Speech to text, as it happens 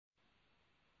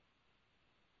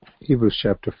Hebrews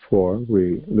chapter 4.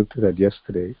 We looked at that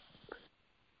yesterday.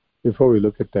 Before we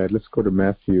look at that, let's go to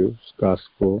Matthew's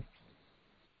Gospel,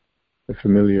 a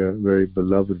familiar, very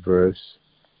beloved verse,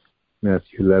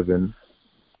 Matthew 11.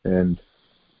 And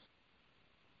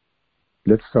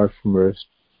let's start from verse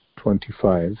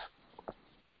 25.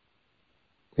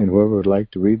 And whoever would like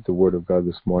to read the Word of God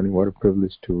this morning, what a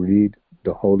privilege to read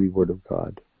the Holy Word of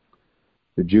God.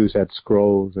 The Jews had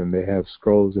scrolls, and they have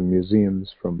scrolls in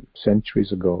museums from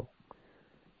centuries ago.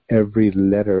 Every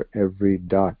letter, every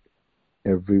dot,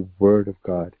 every word of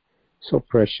God, so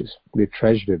precious. They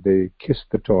treasured it. They kissed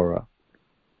the Torah.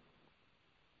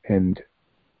 And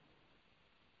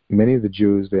many of the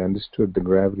Jews, they understood the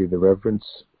gravity, the reverence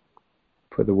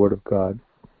for the Word of God.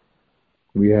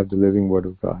 We have the living Word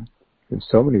of God in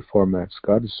so many formats.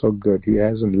 God is so good. He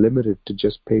hasn't limited to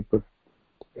just paper.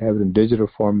 We have it in digital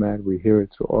format. We hear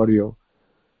it through audio.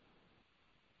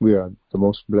 We are the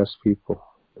most blessed people on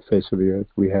the face of the earth.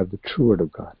 We have the true Word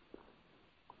of God.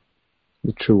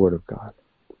 The true Word of God.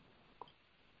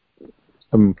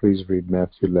 Someone please read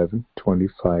Matthew 11,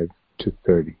 25 to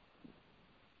 30.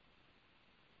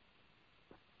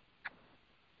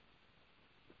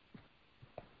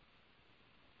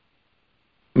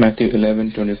 Matthew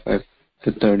 11, 25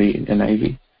 to 30 in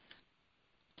NIV.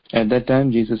 At that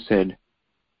time Jesus said,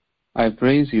 I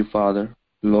praise you, Father,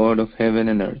 Lord of heaven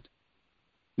and earth,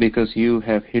 because you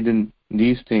have hidden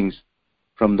these things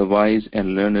from the wise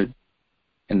and learned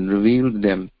and revealed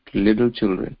them to little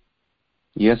children.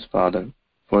 Yes, Father,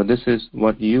 for this is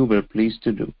what you were pleased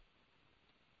to do.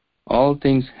 All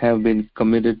things have been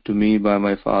committed to me by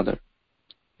my Father.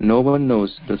 No one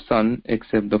knows the Son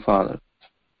except the Father,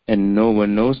 and no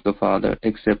one knows the Father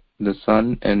except the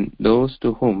Son and those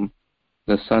to whom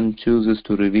the Son chooses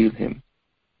to reveal him.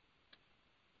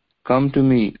 Come to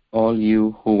me, all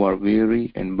you who are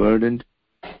weary and burdened,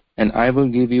 and I will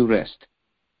give you rest.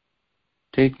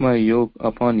 Take my yoke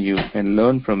upon you and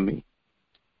learn from me,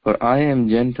 for I am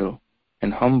gentle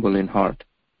and humble in heart,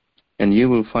 and you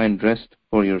will find rest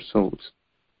for your souls.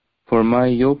 For my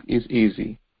yoke is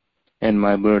easy, and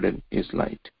my burden is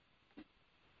light.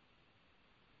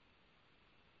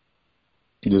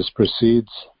 This is preceded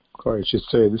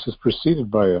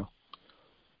by a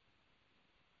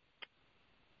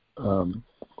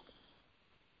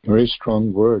very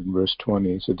strong word in verse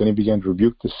 20. So then he began to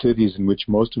rebuke the cities in which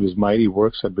most of his mighty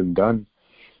works had been done,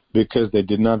 because they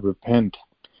did not repent.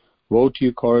 Woe to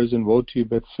you, Chorazin, woe to you,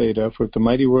 Bethsaida, for if the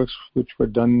mighty works which were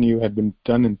done in you had been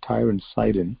done in Tyre and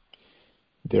Sidon,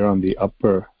 they're on the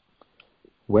upper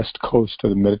west coast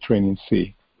of the Mediterranean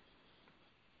Sea.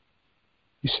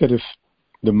 He said if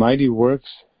the mighty works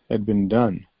had been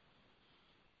done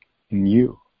in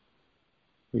you,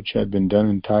 which had been done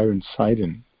in Tyre and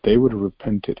Sidon, they would have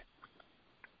repented.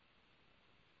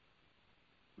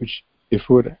 Which, if it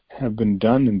would have been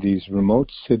done in these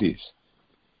remote cities,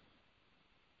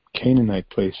 Canaanite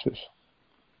places,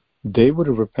 they would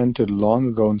have repented long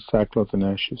ago in sackcloth and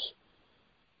ashes.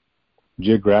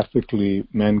 Geographically,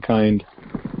 mankind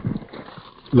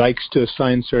likes to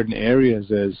assign certain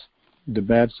areas as the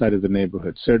bad side of the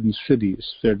neighborhood, certain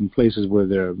cities, certain places where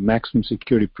there are maximum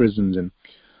security prisons and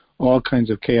all kinds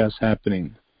of chaos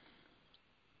happening.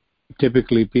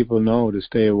 Typically, people know to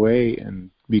stay away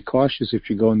and be cautious if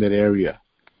you go in that area.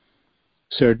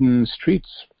 Certain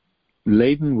streets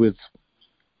laden with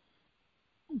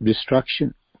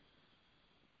destruction,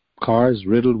 cars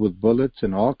riddled with bullets,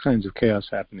 and all kinds of chaos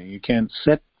happening. You can't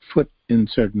set foot in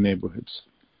certain neighborhoods.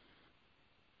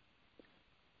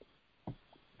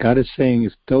 God is saying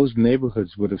if those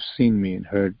neighborhoods would have seen me and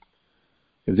heard,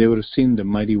 if they would have seen the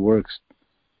mighty works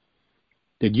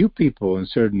that you people in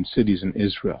certain cities in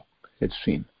Israel had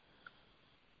seen,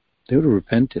 they would have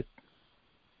repented.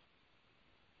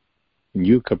 And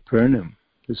you, Capernaum,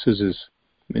 this is his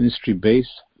ministry base,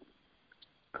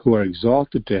 who are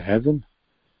exalted to heaven,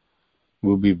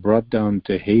 will be brought down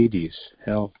to Hades,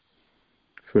 hell.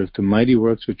 For if the mighty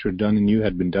works which were done in you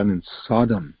had been done in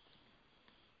Sodom,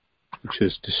 which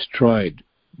was destroyed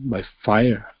by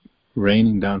fire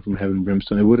raining down from heaven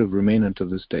brimstone, it would have remained until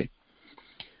this day.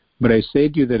 But I say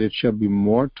to you that it shall be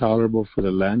more tolerable for the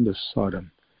land of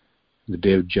Sodom, the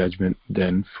day of judgment,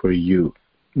 than for you.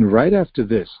 And right after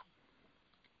this,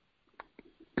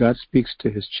 God speaks to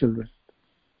his children,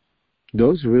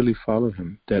 those who really follow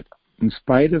him, that in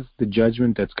spite of the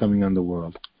judgment that's coming on the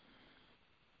world,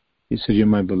 he said, you're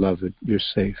my beloved, you're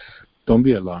safe. Don't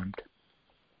be alarmed.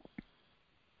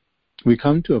 We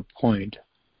come to a point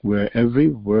where every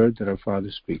word that our Father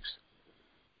speaks,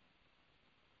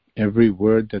 every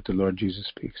word that the Lord Jesus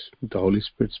speaks, the Holy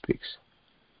Spirit speaks,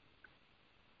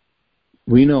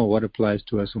 we know what applies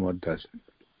to us and what doesn't.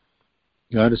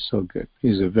 God is so good.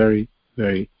 He's a very,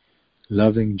 very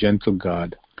loving, gentle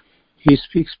God. He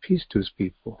speaks peace to his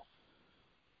people.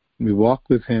 We walk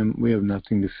with him, we have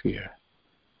nothing to fear.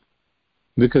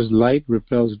 Because light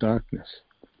repels darkness.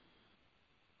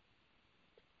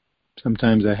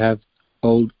 Sometimes I have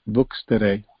old books that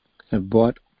I have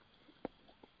bought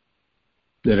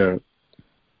that are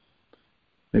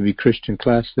maybe Christian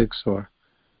classics, or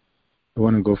I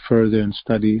want to go further and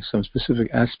study some specific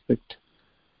aspect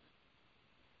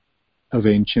of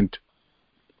ancient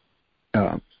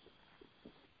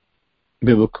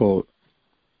biblical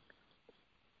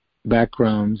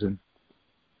backgrounds, and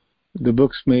the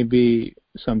books may be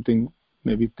something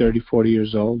maybe 30, 40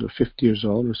 years old, or 50 years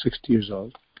old, or 60 years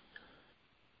old.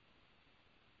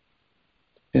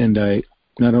 And I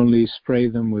not only spray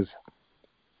them with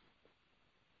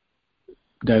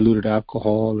diluted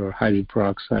alcohol or hydrogen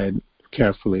peroxide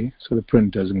carefully so the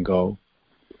print doesn't go,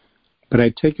 but I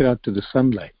take it out to the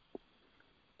sunlight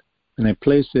and I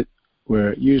place it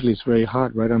where usually it's very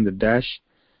hot, right on the dash,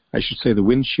 I should say the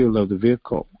windshield of the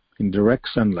vehicle, in direct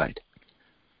sunlight.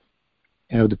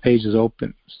 I have the pages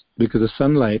open because the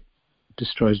sunlight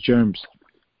destroys germs.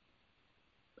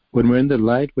 When we're in the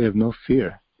light, we have no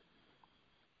fear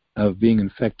of being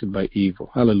infected by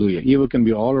evil. Hallelujah. Evil can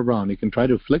be all around. It can try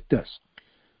to afflict us.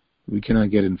 We cannot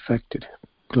get infected.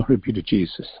 Glory be to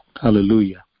Jesus.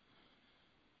 Hallelujah.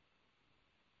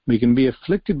 We can be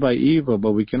afflicted by evil,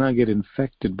 but we cannot get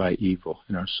infected by evil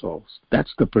in our souls.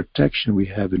 That's the protection we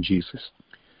have in Jesus.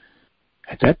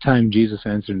 At that time, Jesus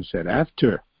answered and said,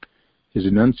 after his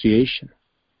enunciation,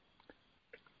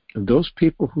 of those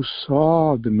people who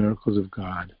saw the miracles of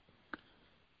God,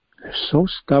 they're so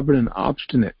stubborn and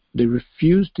obstinate, they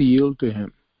refuse to yield to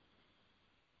him.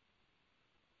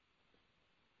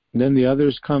 And then the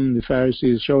others come, the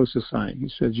Pharisees, show us a sign. He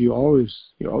says, you're always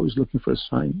looking for a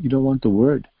sign. You don't want the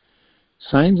word.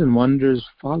 Signs and wonders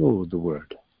follow the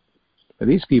word. But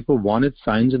these people wanted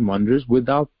signs and wonders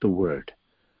without the word.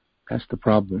 That's the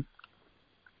problem.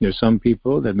 There's some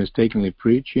people that mistakenly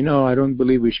preach, I don't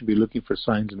believe we should be looking for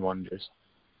signs and wonders.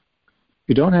 If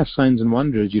you don't have signs and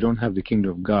wonders, you don't have the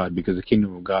kingdom of God, because the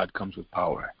kingdom of God comes with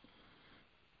power.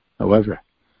 However,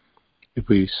 if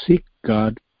we seek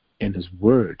God in his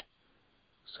word,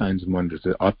 signs and wonders,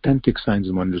 the authentic signs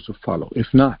and wonders will follow. If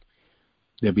not,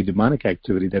 there'll be demonic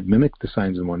activity that mimic the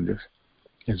signs and wonders,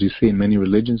 as you see in many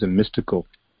religions and mystical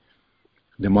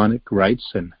demonic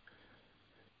rites, and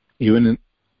even in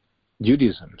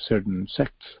Judaism, certain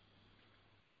sects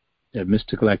have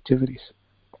mystical activities,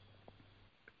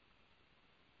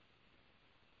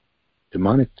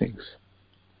 demonic things.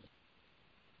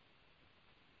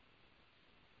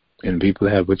 And people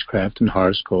have witchcraft and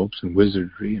horoscopes and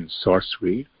wizardry and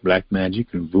sorcery, black magic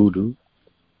and voodoo,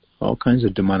 all kinds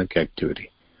of demonic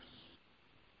activity.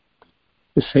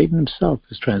 The Satan himself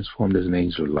is transformed as an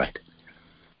angel of light.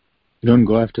 We don't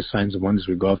go after signs and wonders,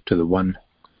 we go after the one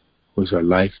who is our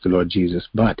life, the Lord Jesus.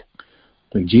 But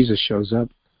when Jesus shows up,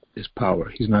 there's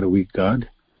power. He's not a weak God.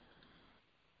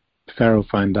 Pharaoh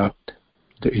found out,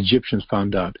 the Egyptians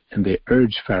found out, and they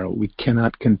urged Pharaoh, we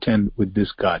cannot contend with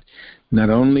this God. Not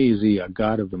only is he a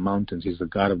God of the mountains, he's a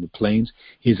God of the plains,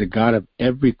 he's a God of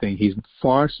everything. He's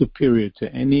far superior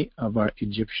to any of our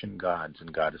Egyptian gods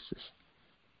and goddesses.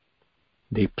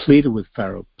 They pleaded with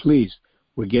Pharaoh, please,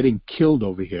 we're getting killed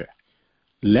over here.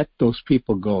 Let those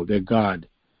people go. Their God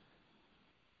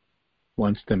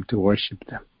wants them to worship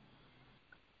them.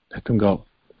 Let them go.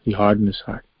 He hardened his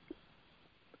heart.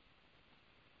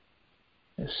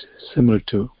 It's similar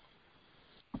to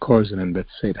Chorazin and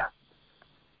Bethsaida.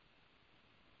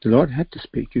 The Lord had to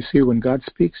speak. You see, when God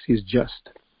speaks, he's just.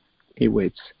 He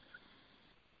waits.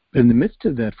 But in the midst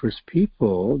of that, for his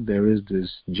people, there is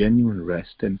this genuine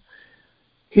rest. And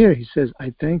here he says,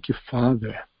 I thank you,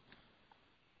 Father.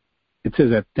 It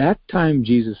says, at that time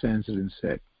Jesus answered and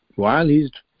said, while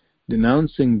he's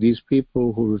denouncing these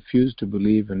people who refuse to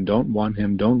believe and don't want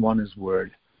him, don't want his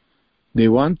word, they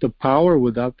want the power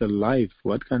without the life.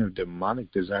 What kind of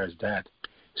demonic desire is that?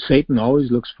 Satan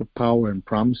always looks for power and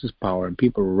promises power, and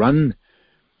people run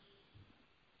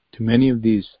to many of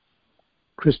these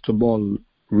crystal ball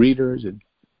readers and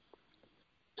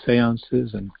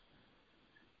seances and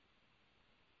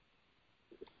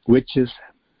witches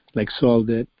like Saul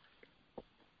did,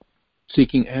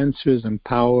 seeking answers and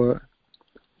power.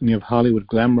 And you have Hollywood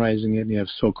glamorizing it, and you have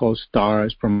so-called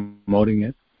stars promoting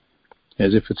it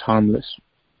as if it's harmless.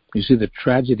 You see the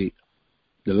tragedy,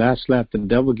 the last laugh the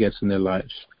devil gets in their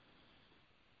lives.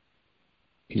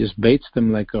 He just baits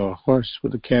them like a horse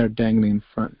with a carrot dangling in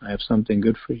front. I have something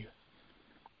good for you.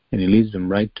 And he leads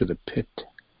them right to the pit.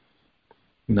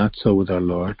 Not so with our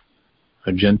Lord.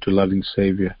 our gentle, loving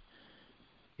Savior.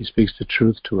 He speaks the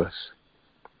truth to us.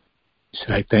 He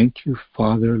said, I thank you,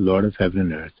 Father, Lord of heaven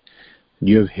and earth.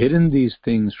 You have hidden these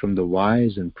things from the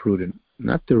wise and prudent,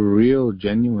 not the real,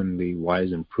 genuinely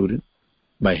wise and prudent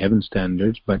by heaven's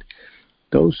standards, but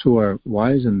those who are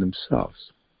wise in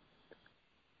themselves.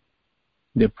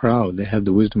 They're proud. They have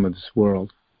the wisdom of this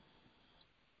world.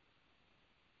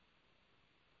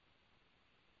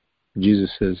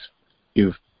 Jesus says,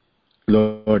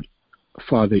 Lord,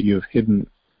 Father, you have hidden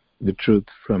the truth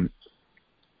from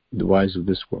the wise of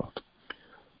this world.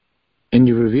 And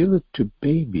you reveal it to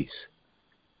babies.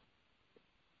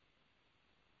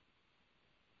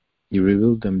 You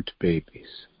reveal them to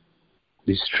babies.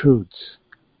 These truths.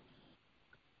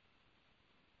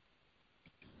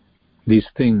 These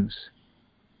things.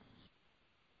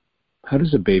 How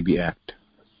does a baby act?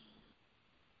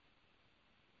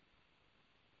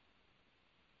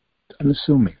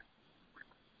 Unassuming.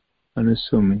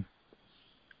 Unassuming.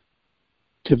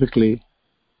 Typically,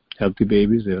 healthy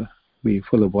babies, they'll be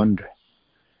full of wonder.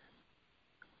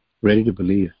 Ready to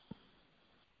believe.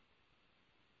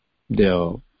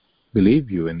 They'll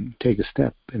believe you and take a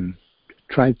step and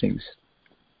try things.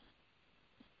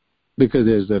 Because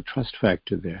there's a trust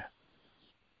factor there.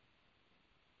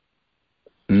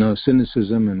 No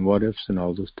cynicism and what ifs and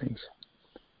all those things.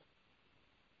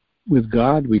 With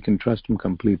God, we can trust Him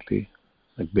completely,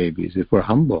 like babies. If we're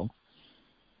humble,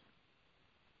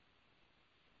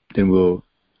 then we'll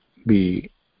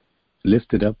be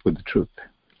lifted up with the truth.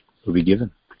 We'll be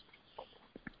given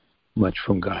much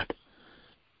from God.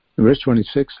 In verse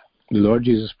 26, the Lord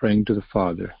Jesus praying to the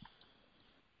Father.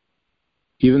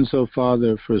 Even so,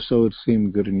 Father, for so it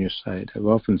seemed good in your sight. I've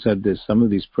often said this, some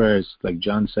of these prayers, like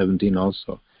John 17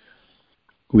 also,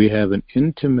 we have an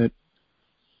intimate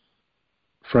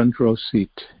front row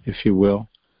seat, if you will,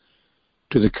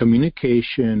 to the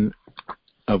communication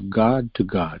of God to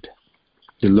God.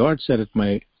 The Lord said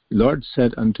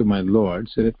unto my Lord,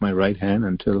 sit at my right hand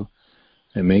until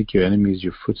I make your enemies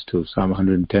your footstool. Psalm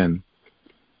 110.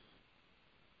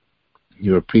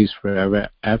 You are priest forever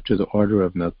after the order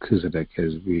of Melchizedek,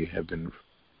 as we have been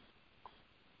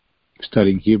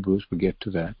studying Hebrews. We'll get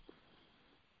to that.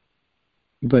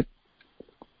 But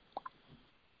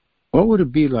what would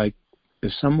it be like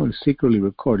if someone secretly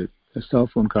recorded a cell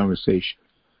phone conversation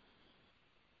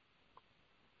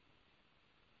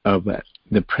of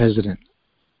the president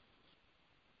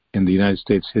in the United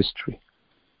States history,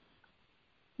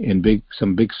 in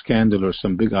some big scandal or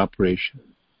some big operation?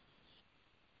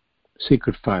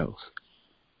 Secret files.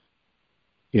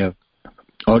 You have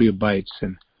audio bites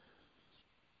and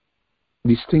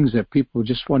these things that people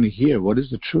just want to hear. What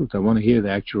is the truth? I want to hear the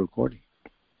actual recording.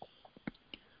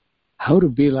 How would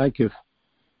it be like if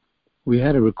we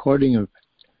had a recording of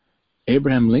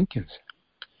Abraham Lincoln's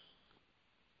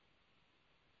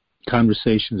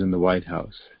conversations in the White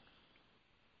House?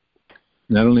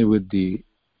 Not only with the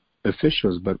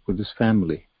officials, but with his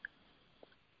family.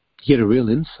 You get a real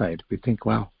insight. We think,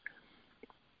 wow,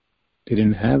 they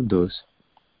didn't have those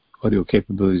audio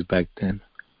capabilities back then.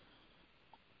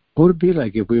 What would it be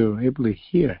like if we were able to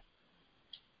hear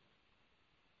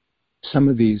some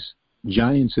of these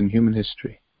giants in human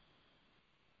history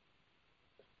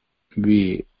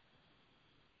be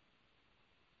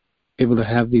able to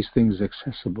have these things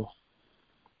accessible?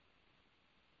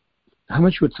 How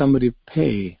much would somebody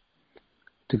pay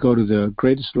to go to the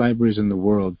greatest libraries in the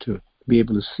world to be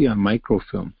able to see on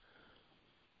microfilm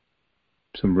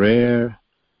some rare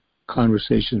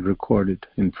conversations recorded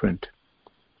in print?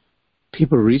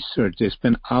 People research, they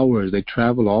spend hours, they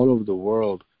travel all over the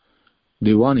world.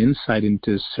 They want insight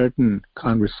into certain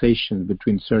conversations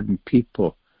between certain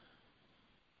people.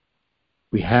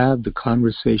 We have the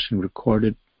conversation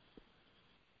recorded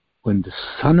when the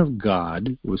Son of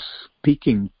God was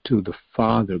speaking to the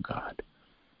Father God.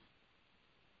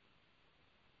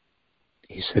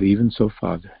 He said, even so,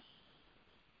 Father,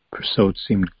 for so it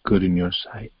seemed good in your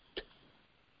sight.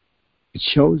 It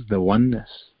shows the oneness,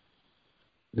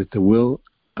 that the will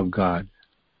of God,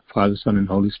 Father, Son, and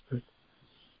Holy Spirit,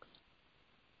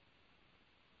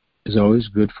 is always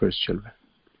good for His children.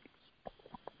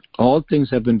 All things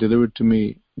have been delivered to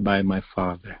me by my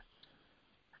Father.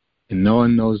 And no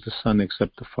one knows the Son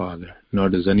except the Father, nor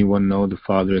does anyone know the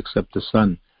Father except the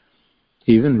Son.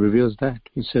 He even reveals that.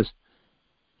 He says,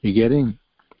 you're getting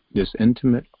this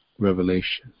intimate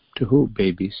revelation. To who?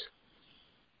 Babies.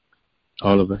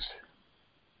 All of us.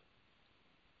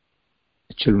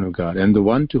 The children of God. And the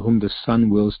one to whom the Son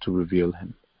wills to reveal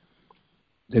Him.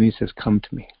 Then He says, come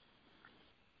to me,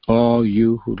 all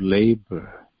you who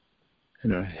labor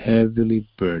and are heavily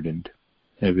burdened,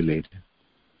 heavy laden.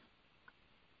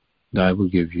 and I will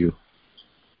give you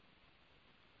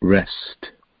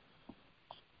rest.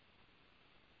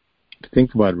 To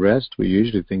think about rest, we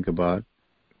usually think about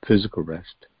physical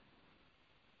rest.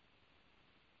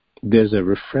 There's a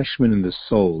refreshment in the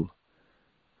soul,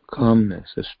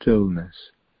 calmness, a stillness,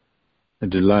 a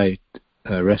delight,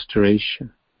 a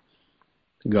restoration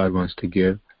that God wants to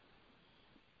give,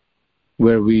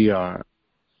 where we are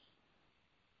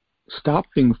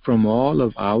stopping from all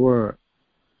of our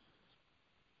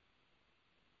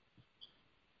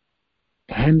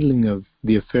handling of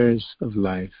the affairs of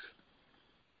life,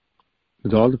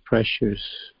 with all the pressures,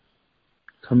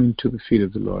 coming to the feet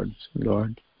of the Lord.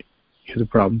 Lord, you're the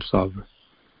problem solver.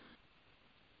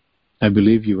 I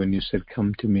believe you when you said,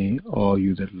 come to me, all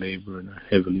you that labor and are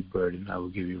heavily burdened, I will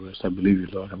give you rest. I believe you,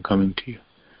 Lord. I'm coming to you.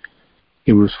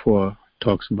 Hebrews 4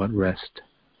 talks about rest.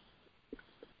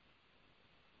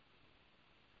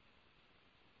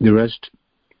 The rest,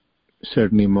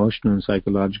 certainly emotional and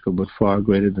psychological, but far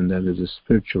greater than that is a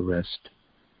spiritual rest.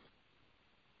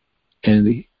 And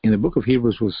in the book of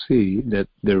Hebrews, we'll see that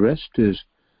the rest is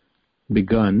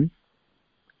begun,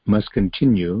 must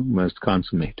continue, must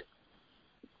consummate.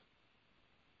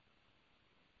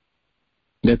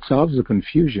 That solves the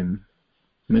confusion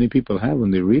many people have when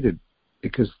they read it,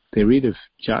 because they read if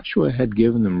Joshua had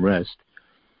given them rest,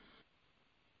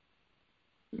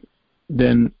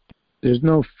 then there's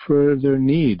no further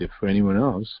need for anyone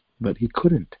else, but he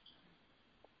couldn't.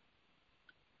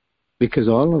 Because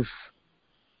all of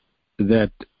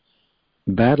that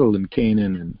battle in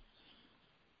Canaan and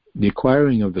the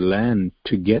acquiring of the land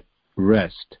to get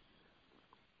rest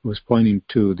was pointing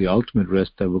to the ultimate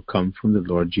rest that will come from the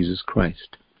Lord Jesus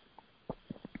Christ.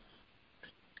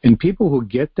 And people who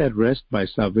get that rest by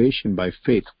salvation, by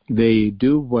faith, they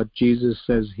do what Jesus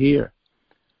says here.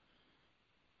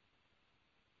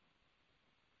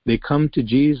 They come to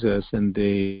Jesus and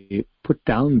they put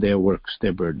down their works,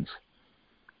 their burdens.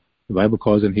 The Bible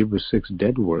calls in Hebrews 6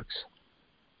 dead works,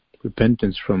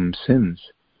 repentance from sins,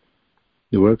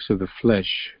 the works of the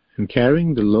flesh, and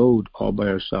carrying the load all by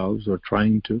ourselves or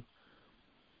trying to.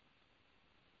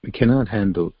 We cannot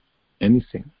handle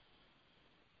anything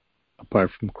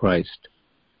apart from Christ,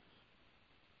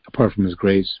 apart from His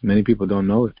grace. Many people don't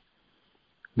know it.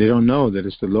 They don't know that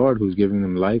it's the Lord who's giving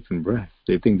them life and breath.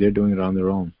 They think they're doing it on their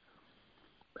own.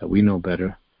 But we know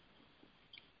better.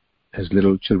 As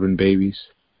little children, babies,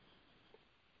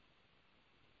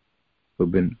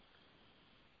 who've been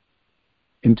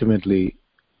intimately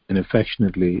and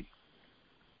affectionately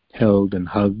held and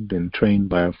hugged and trained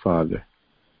by our Father.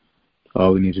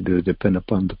 All we need to do is depend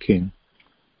upon the King,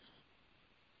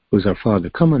 who is our Father.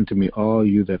 Come unto me, all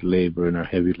you that labor and are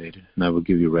heavy laden, and I will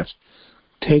give you rest.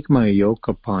 Take my yoke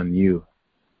upon you.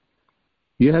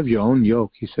 You have your own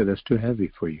yoke, He said, that's too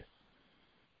heavy for you.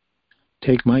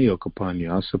 Take my yoke upon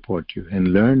you, I'll support you,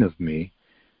 and learn of me,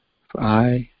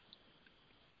 for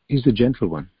He's the gentle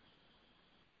one.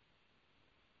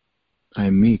 I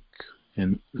am meek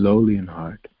and lowly in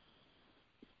heart.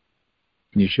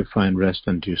 You shall find rest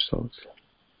unto your souls.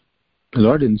 The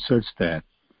Lord inserts that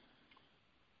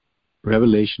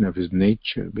revelation of His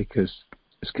nature because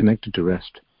it's connected to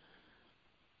rest.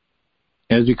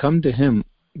 As we come to Him,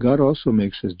 God also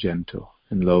makes us gentle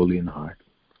and lowly in heart.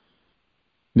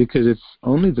 Because it's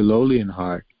only the lowly in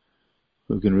heart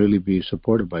who can really be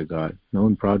supported by God. No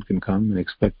one proud can come and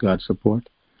expect God's support,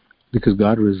 because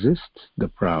God resists the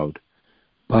proud,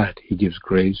 but He gives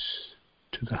grace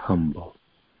to the humble.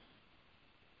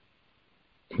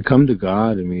 We come to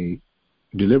God and we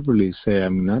deliberately say,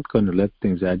 I'm not going to let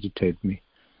things agitate me.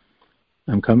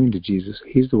 I'm coming to Jesus.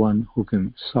 He's the one who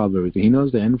can solve everything. He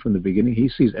knows the end from the beginning. He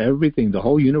sees everything, the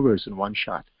whole universe in one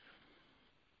shot.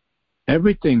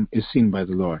 Everything is seen by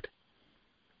the Lord.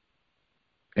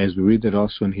 As we read that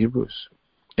also in Hebrews,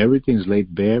 everything is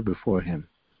laid bare before Him.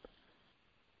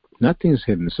 Nothing is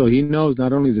hidden. So He knows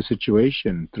not only the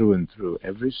situation through and through,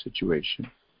 every situation,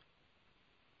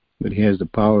 but He has the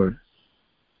power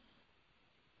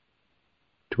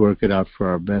to work it out for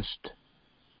our best.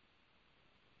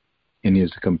 And He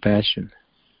has the compassion,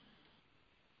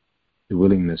 the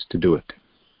willingness to do it.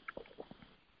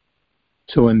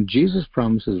 So when Jesus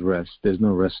promises rest, there's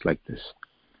no rest like this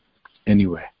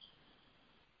anywhere.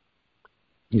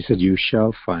 He said, you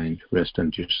shall find rest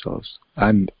unto your souls.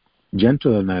 I'm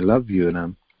gentle and I love you and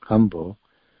I'm humble.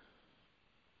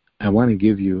 I want to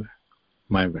give you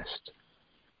my rest.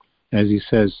 As He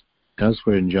says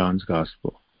elsewhere in John's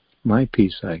Gospel, my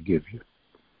peace I give you.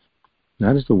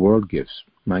 Not as the world gives,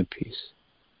 my peace.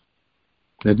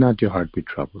 Let not your heart be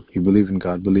troubled. You believe in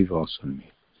God, believe also in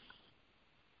me.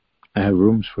 I have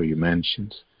rooms for you,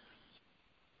 mansions.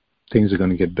 Things are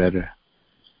going to get better.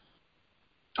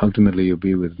 ultimately you'll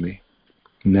be with me,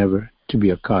 never to be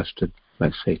accosted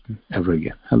by Satan ever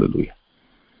again. Hallelujah.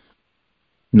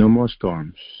 No more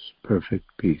storms, perfect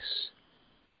peace,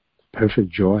 perfect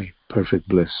joy, perfect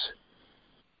bliss.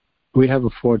 We have a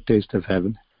foretaste of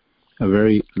heaven, a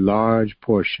very large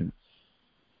portion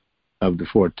of the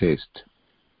foretaste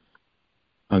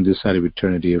on this side of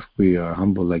eternity if we are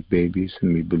humble like babies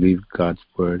and we believe God's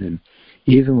word. And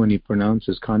even when he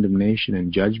pronounces condemnation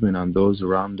and judgment on those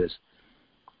around us,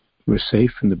 we're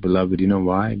safe in the beloved. You know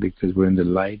why? Because we're in the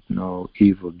light. No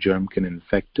evil germ can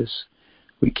infect us.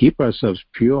 We keep ourselves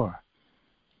pure.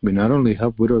 We not only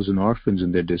help widows and orphans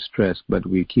in their distress, but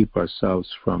we keep ourselves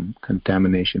from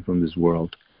contamination from this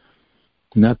world.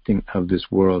 Nothing of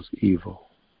this world's evil.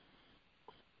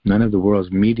 None of the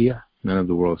world's media, none of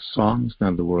the world's songs,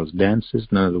 none of the world's dances,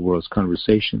 none of the world's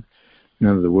conversation,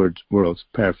 none of the world's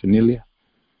paraphernalia.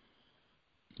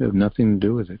 They have nothing to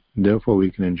do with it. Therefore,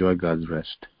 we can enjoy God's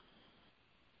rest.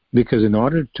 Because in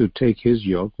order to take his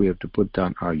yoke, we have to put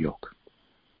down our yoke.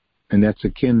 And that's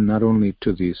akin not only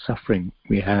to the suffering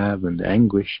we have and the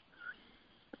anguish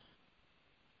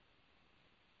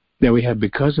that we have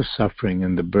because of suffering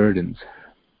and the burdens,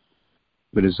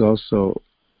 but it also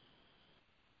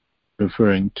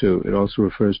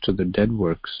refers to the dead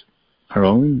works, our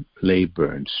own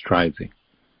labor and striving.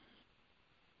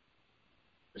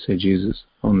 Say, Jesus,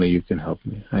 only you can help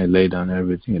me. I lay down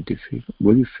everything at your feet.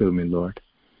 Will you fill me, Lord?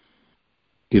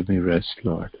 Give me rest,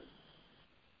 Lord.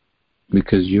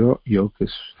 Because your yoke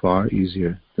is far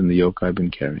easier than the yoke I've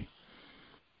been carrying.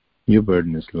 Your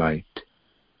burden is light.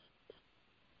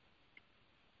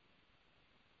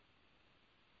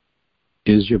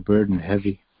 Is your burden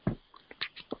heavy?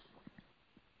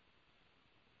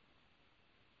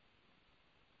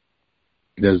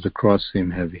 Does the cross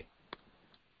seem heavy?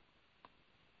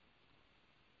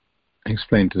 I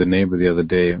explained to the neighbor the other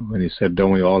day when he said,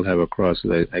 don't we all have a cross?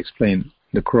 I explained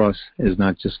the cross is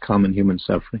not just common human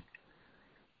suffering.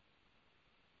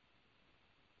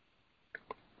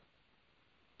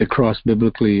 The cross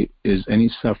biblically is any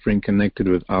suffering connected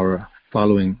with our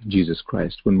following Jesus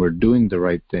Christ. When we're doing the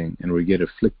right thing and we get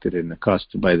afflicted and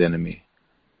accosted by the enemy.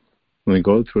 When we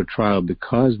go through a trial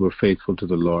because we're faithful to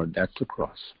the Lord, that's the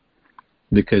cross.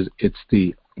 Because it's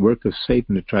the work of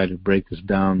Satan to try to break us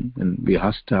down and be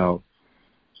hostile,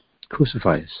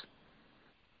 crucify us.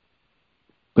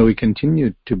 But we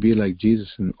continue to be like Jesus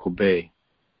and obey.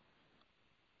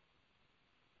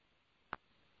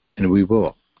 And we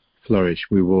will flourish.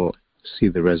 We will see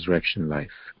the resurrection life.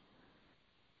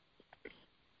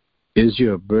 Is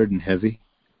your burden heavy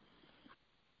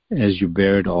as you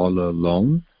bear it all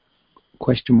alone? ?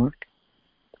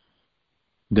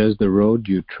 Does the road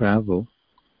you travel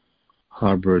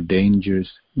harbor dangers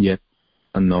yet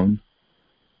unknown?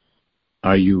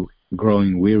 Are you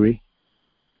growing weary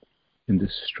in the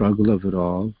struggle of it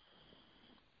all?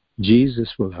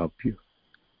 Jesus will help you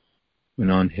when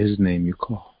on his name you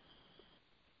call.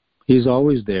 He's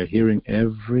always there, hearing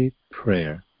every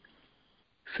prayer,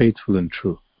 faithful and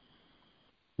true,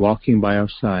 walking by our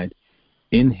side.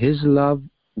 In his love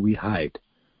we hide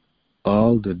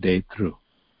all the day through.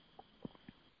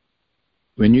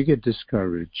 When you get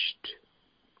discouraged,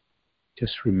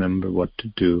 just remember what to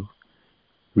do.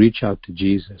 Reach out to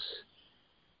Jesus.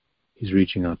 He's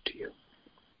reaching out to you.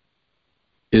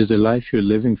 Is the life you're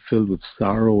living filled with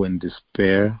sorrow and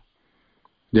despair?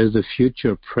 Does the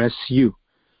future oppress you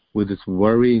with its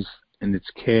worries and its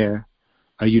care?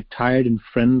 Are you tired and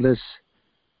friendless?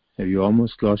 Have you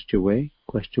almost lost your way? ?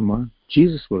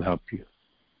 Jesus will help you.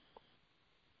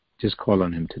 Just call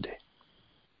on him today.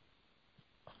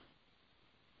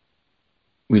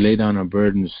 We lay down our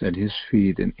burdens at his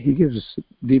feet, and he gives us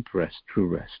deep rest, true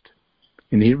rest.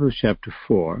 In Hebrews chapter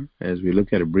 4, as we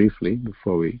look at it briefly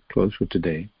before we close for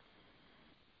today,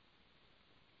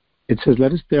 it says,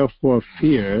 Let us therefore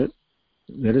fear,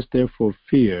 lest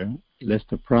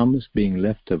the promise being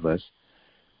left of us,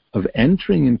 of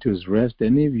entering into his rest,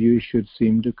 any of you should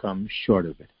seem to come short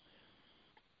of it.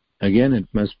 Again, it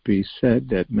must be said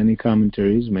that many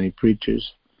commentaries, many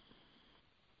preachers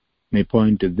may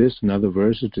point to this and other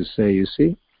verses to say, you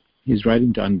see, he's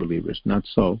writing to unbelievers. Not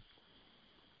so.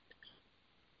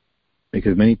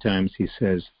 Because many times he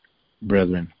says,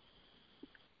 brethren,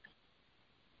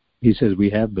 he says, we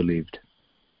have believed.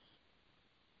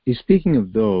 He's speaking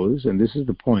of those, and this is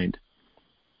the point,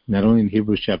 not only in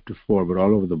Hebrews chapter 4, but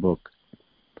all over the book.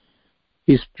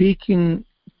 He's speaking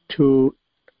to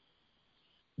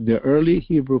the early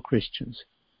Hebrew Christians,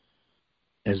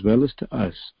 as well as to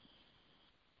us.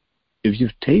 If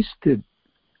you've tasted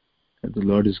that the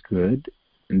Lord is good,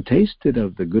 and tasted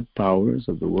of the good powers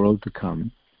of the world to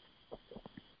come,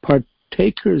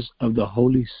 partakers of the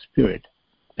Holy Spirit.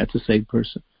 That's the same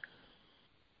person.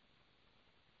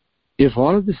 If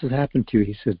all of this has happened to you,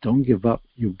 he says, don't give up.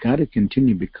 You've got to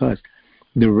continue, because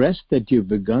the rest that you've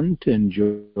begun to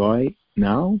enjoy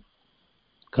now,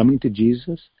 coming to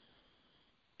Jesus,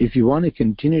 if you want to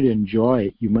continue to enjoy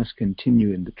it, you must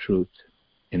continue in the truth,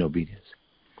 in obedience.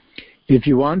 If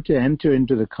you want to enter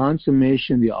into the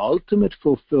consummation, the ultimate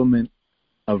fulfillment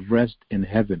of rest in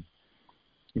heaven,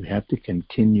 you have to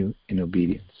continue in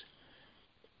obedience.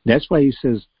 That's why he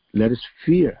says, let us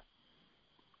fear,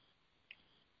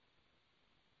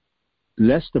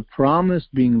 lest the promise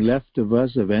being left of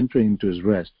us of entering into his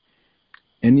rest,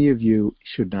 any of you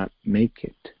should not make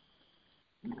it.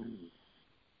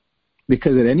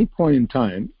 Because at any point in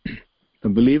time, a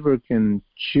believer can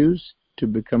choose to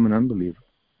become an unbeliever.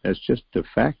 That's just a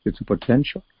fact. It's a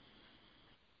potential.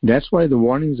 That's why the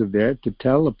warnings are there, to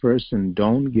tell a person,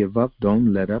 don't give up,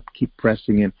 don't let up, keep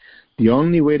pressing in. The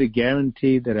only way to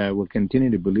guarantee that I will continue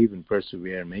to believe and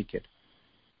persevere and make it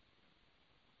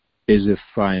is if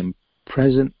I am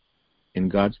present in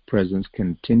God's presence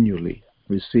continually,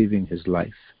 receiving his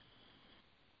life.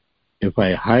 If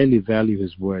I highly value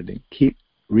his word and keep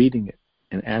reading it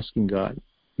and asking God,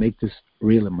 make this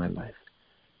real in my life.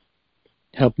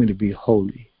 Help me to be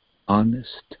holy,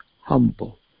 honest,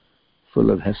 humble, full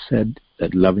of hesed,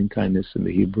 that loving kindness in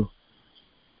the Hebrew.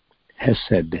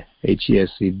 Hesed,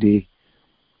 H-E-S-E-D,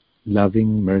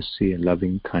 loving mercy and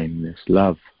loving kindness.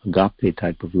 Love, agape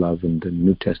type of love in the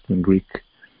New Testament Greek.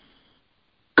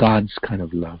 God's kind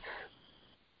of love.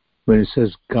 When it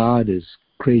says God is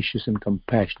gracious and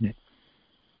compassionate,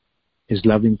 his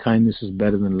loving kindness is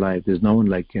better than life. There's no one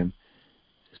like him.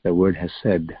 As that word has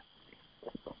said.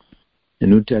 The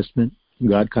New Testament,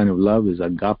 God kind of love is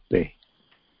agape.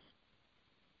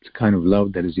 It's a kind of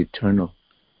love that is eternal.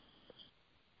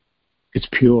 It's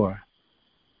pure.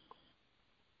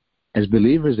 As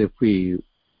believers, if we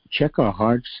check our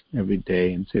hearts every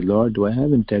day and say, Lord, do I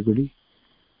have integrity?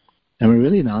 Am I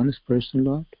really an honest person,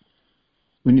 Lord?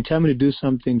 When you tell me to do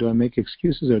something, do I make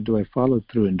excuses or do I follow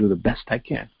through and do the best I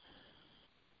can?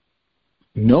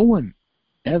 No one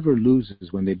ever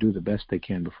loses when they do the best they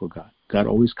can before God. God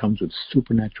always comes with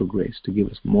supernatural grace to give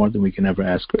us more than we can ever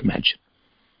ask or imagine.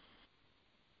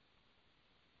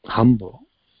 Humble,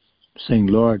 saying,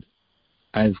 Lord,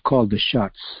 I've called the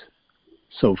shots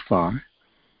so far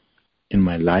in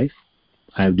my life.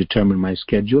 I have determined my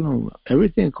schedule,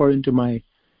 everything according to my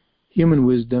human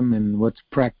wisdom and what's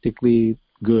practically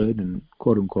good and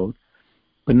quote unquote.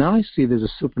 But now I see there's a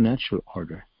supernatural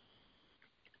order.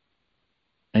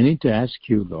 I need to ask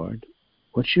you, Lord,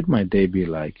 what should my day be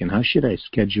like, and how should I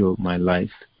schedule my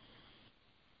life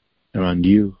around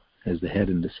you as the head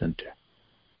and the center?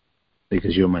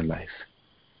 Because you're my life.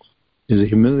 There's a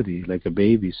humility, like a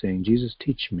baby saying, Jesus,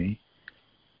 teach me.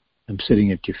 I'm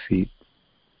sitting at your feet.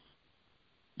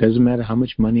 Doesn't matter how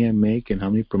much money I make and how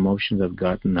many promotions I've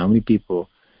gotten, how many people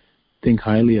think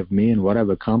highly of me and what I've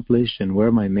accomplished and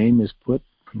where my name is put,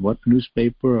 what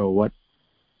newspaper or what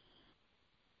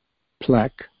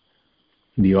plaque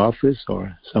in the office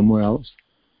or somewhere else.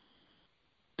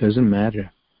 Doesn't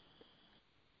matter.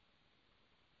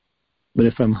 But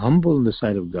if I'm humble in the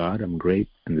sight of God, I'm great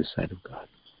in the sight of God.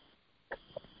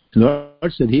 The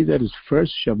Lord said, he that is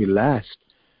first shall be last.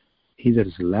 He that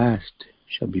is last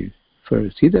shall be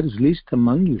first. He that is least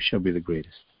among you shall be the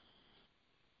greatest.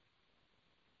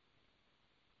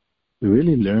 We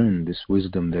really learn this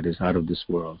wisdom that is out of this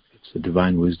world. It's a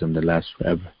divine wisdom that lasts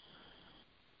forever.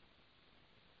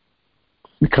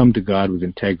 We come to God with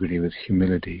integrity, with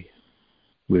humility,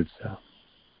 with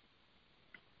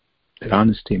that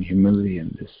honesty and humility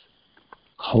and this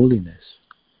holiness.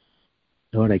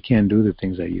 Lord, I can't do the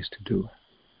things I used to do.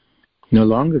 No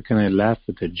longer can I laugh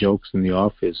at the jokes in the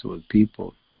office with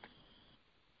people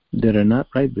that are not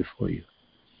right before you.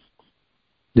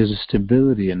 There's a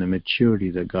stability and a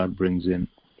maturity that God brings in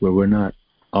where we're not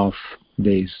off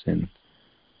base and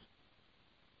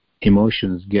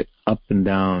emotions get up and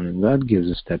down, and God gives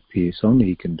us that peace. Only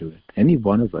he can do it. Any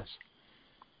one of us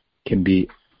can be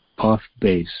off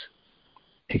base,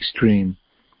 extreme,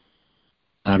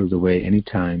 out of the way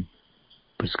anytime.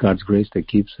 But it's God's grace that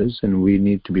keeps us, and we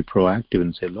need to be proactive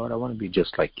and say, Lord, I want to be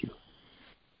just like you.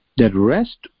 That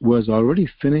rest was already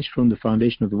finished from the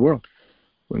foundation of the world.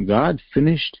 When God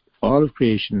finished all of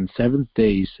creation on the seventh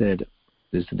day, he said,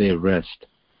 this is the day of rest.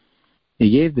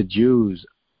 He gave the Jews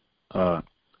a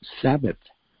Sabbath,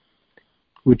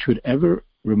 which would ever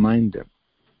remind them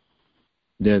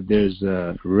that there's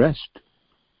a rest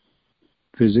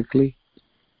physically,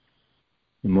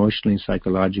 emotionally,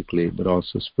 psychologically, but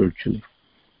also spiritually,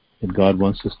 that God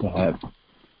wants us to have.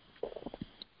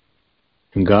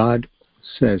 And God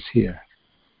says here,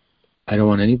 I don't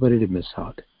want anybody to miss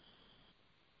out.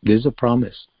 There's a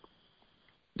promise.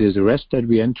 There's a rest that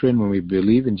we enter in when we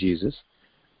believe in Jesus.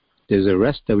 There's a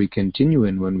rest that we continue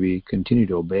in when we continue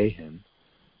to obey Him.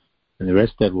 And the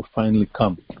rest that will finally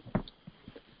come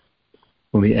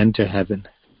when we enter heaven.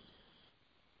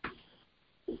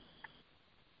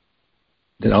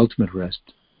 That ultimate rest.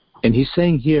 And He's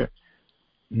saying here,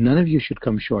 none of you should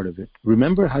come short of it.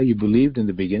 Remember how you believed in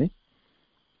the beginning?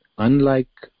 Unlike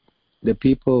the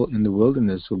people in the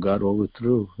wilderness who God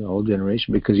overthrew, the whole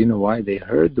generation, because you know why? They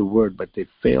heard the word, but they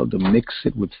failed to mix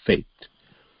it with faith.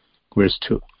 Verse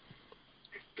 2.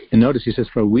 And notice He says,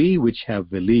 for we which have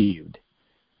believed,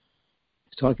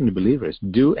 He's talking to believers,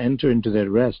 do enter into that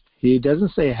rest. He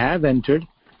doesn't say have entered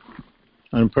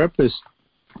on purpose.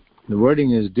 The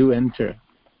wording is do enter.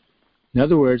 In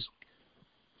other words,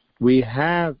 we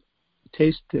have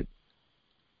tasted,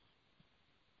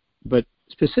 but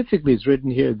specifically it's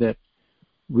written here that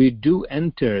we do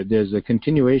enter. There's a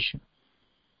continuation.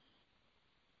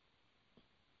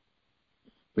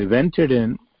 We've entered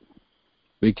in.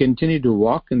 We continue to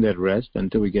walk in that rest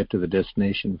until we get to the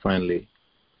destination, finally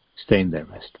stay in that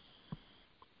rest.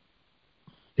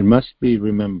 It must be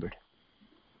remembered.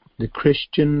 The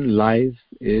Christian life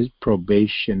is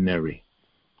probationary.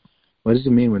 What does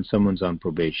it mean when someone's on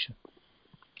probation?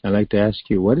 I'd like to ask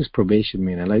you, what does probation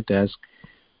mean? I'd like to ask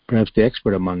perhaps the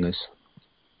expert among us,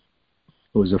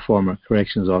 who was a former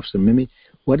corrections officer, Mimi,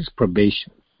 what is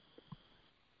probation?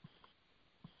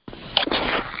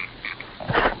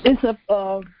 It's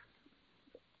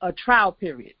a trial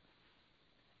period.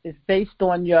 It's based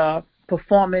on your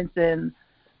performance and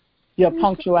your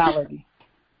punctuality.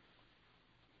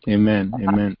 Amen.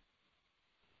 Amen.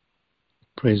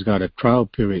 Praise God. A trial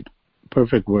period.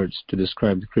 Perfect words to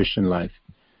describe the Christian life.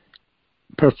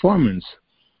 Performance.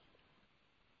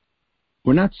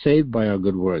 We're not saved by our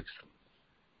good works,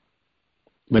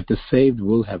 but the saved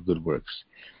will have good works.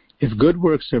 If good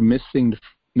works are missing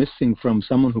from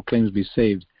someone who claims to be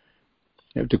saved,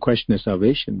 you have to question their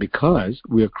salvation, because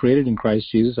we are created in Christ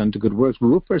Jesus unto good works. We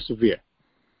will persevere.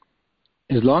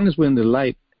 As long as we're in the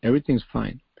light, everything's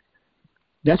fine.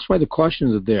 That's why the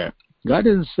cautions are there. God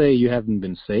doesn't say you haven't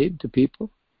been saved to people,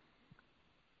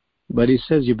 but He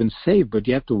says you've been saved, but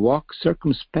you have to walk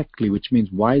circumspectly, which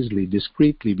means wisely,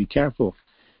 discreetly. Be careful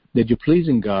that you're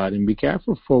pleasing God, and be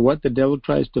careful for what the devil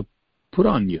tries to put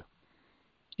on you.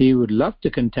 He would love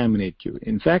to contaminate you.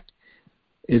 In fact,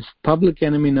 it's public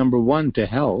enemy number one to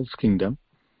hell's kingdom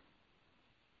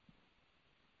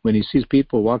when he sees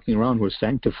people walking around who are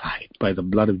sanctified by the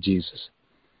blood of Jesus.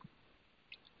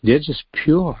 They're just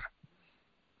pure,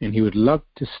 and he would love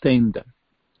to stain them,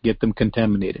 get them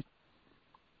contaminated.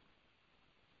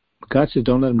 God says,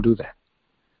 don't let him do that.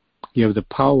 You have the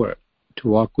power to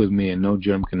walk with me, and no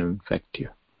germ can infect you.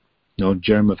 No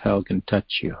germ of hell can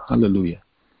touch you. Hallelujah.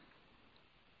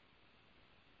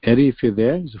 Eddie, if you're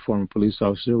there, as a former police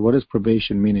officer, what does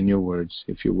probation mean in your words,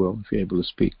 if you will, if you're able to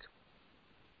speak?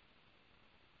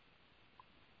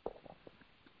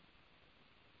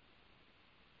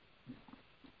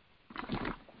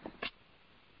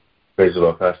 Praise the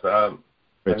Lord, Pastor. I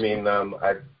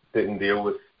didn't deal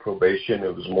with probation.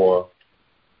 It was more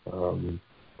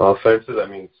offenses.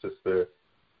 Sister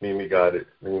Mimi got it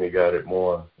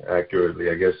more accurately.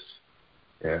 I guess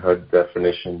her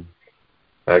definition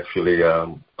actually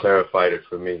clarified it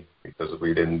for me, because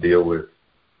we didn't deal with.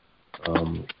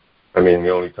 The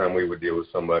only time we would deal with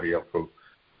somebody on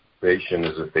probation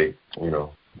is if they,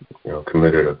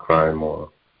 committed a crime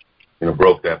or,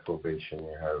 broke that probation.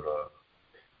 You have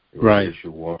right.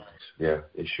 Issue warrants. Yeah,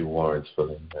 issue warrants for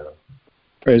them.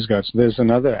 Praise God. So there's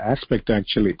another aspect,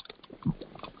 actually,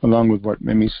 along with what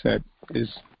Mimi said, is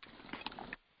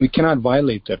we cannot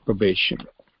violate that probation.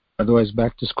 Otherwise,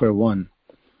 back to square one.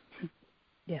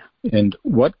 Yeah. And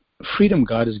what freedom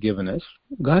God has given us,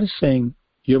 God is saying,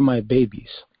 you're my babies.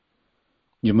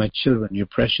 You're my children. You're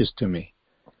precious to me.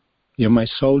 You're my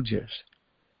soldiers.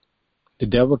 The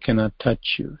devil cannot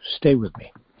touch you. Stay with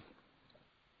me.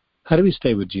 How do we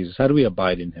stay with Jesus? How do we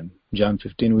abide in him? John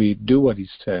 15, we do what he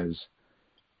says.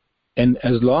 And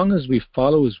as long as we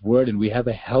follow his word and we have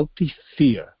a healthy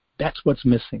fear, that's what's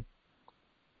missing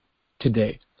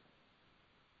today.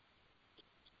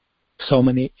 So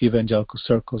many evangelical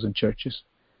circles and churches.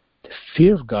 The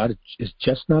fear of God is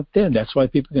just not there. And that's why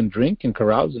people can drink and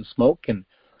carouse and smoke and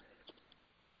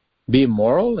be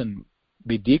immoral and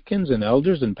be deacons and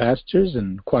elders and pastors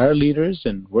and choir leaders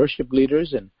and worship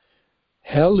leaders. And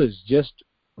hell is just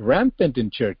rampant in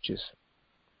churches.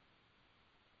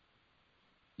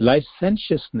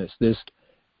 Licentiousness, this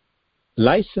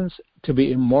license to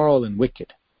be immoral and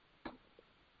wicked.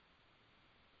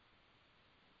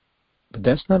 But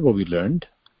that's not what we learned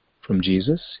from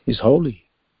Jesus. He's holy.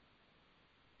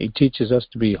 He teaches us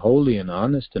to be holy and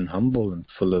honest and humble and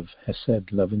full of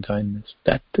hesed, loving kindness.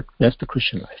 That's the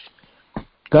Christian life.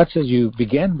 God says you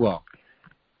began well.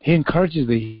 He encourages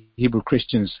the Hebrew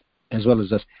Christians as well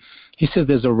as us. He says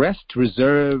there's a rest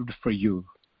reserved for you.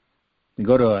 You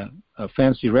go to a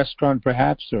fancy restaurant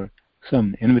perhaps, or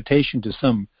some invitation to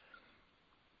some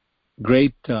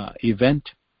great event,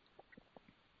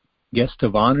 guest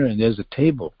of honor, and there's a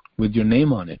table with your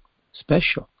name on it,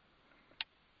 special,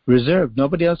 reserved.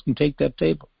 Nobody else can take that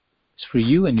table. It's for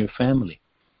you and your family.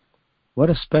 What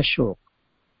a special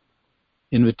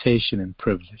invitation and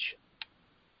privilege.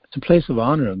 It's a place of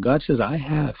honor. God says, I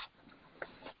have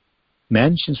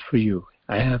mansions for you.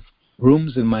 I have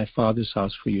rooms in my Father's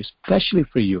house for you, especially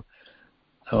for you.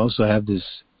 I also have this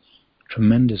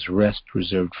tremendous rest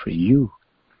reserved for you.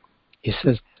 He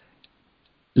says,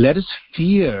 let us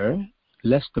fear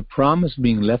lest the promise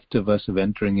being left of us of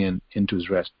entering into his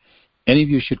rest, any of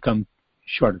you should come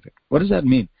short of it. What does that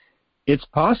mean? It's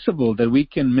possible that we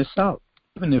can miss out,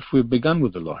 even if we've begun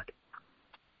with the Lord,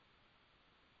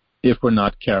 if we're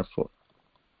not careful.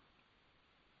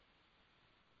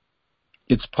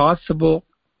 It's possible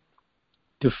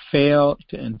to fail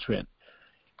to enter in.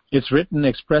 It's written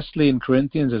expressly in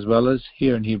Corinthians as well as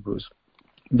here in Hebrews.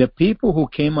 The people who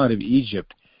came out of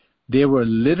Egypt, they were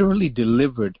literally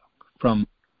delivered from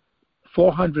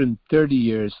 430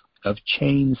 years of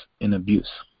chains and abuse.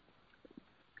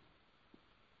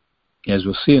 As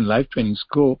we'll see in Life Training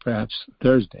School, perhaps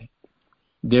Thursday,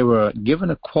 they were given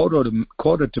a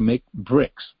quota to make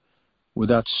bricks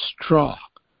without straw,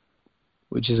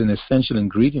 which is an essential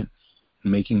ingredient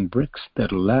in making bricks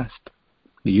that will last,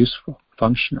 be useful,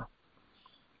 functional.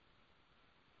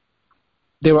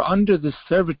 They were under this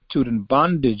servitude and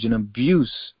bondage and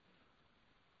abuse.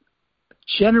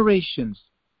 Generations.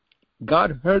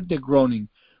 God heard their groaning,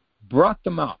 brought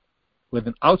them out with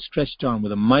an outstretched arm,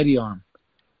 with a mighty arm.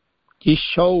 He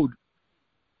showed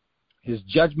his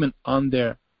judgment on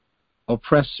their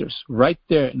oppressors right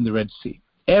there in the Red Sea.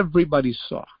 Everybody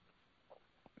saw.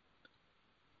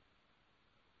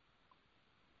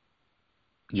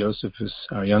 Joseph,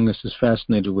 our youngest, is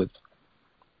fascinated with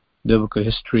biblical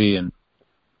history and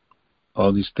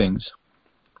all these things.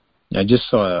 I just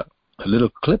saw a little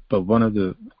clip of one of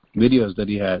the videos that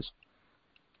he has.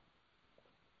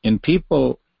 And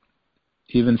people,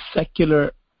 even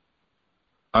secular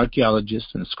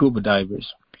archaeologists and scuba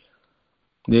divers,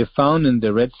 they found in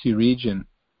the Red Sea region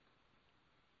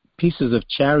pieces of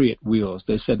chariot wheels.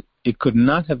 They said it could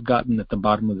not have gotten at the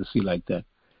bottom of the sea like that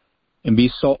and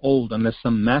be so old unless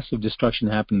some massive destruction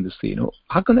happened in the sea. You know,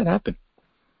 how can that happen?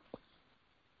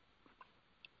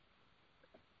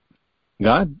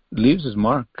 God leaves his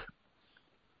mark.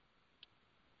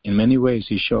 In many ways,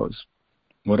 he shows,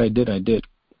 what I did, I did.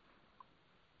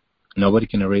 Nobody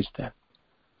can erase that,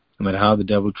 no matter how the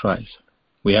devil tries.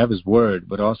 We have his word,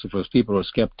 but also for those people who are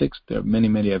skeptics, there are many,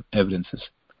 many evidences.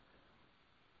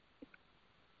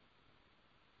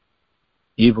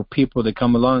 Evil people, they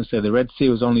come along and say the Red Sea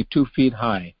was only 2 feet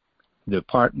high, the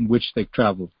part in which they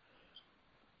traveled.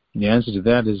 The answer to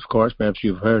that is, of course, perhaps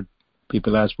you've heard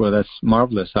people ask, well, that's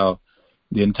marvelous how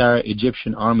the entire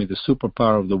Egyptian army, the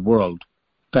superpower of the world,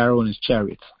 Pharaoh and his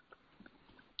chariots,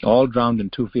 all drowned in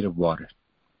 2 feet of water.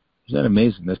 Isn't that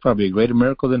amazing? That's probably a greater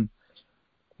miracle than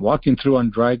walking through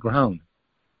on dry ground.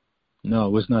 No,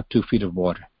 it was not 2 feet of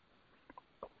water.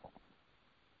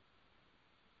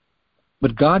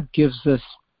 But God gives us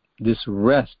this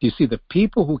rest. You see, the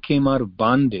people who came out of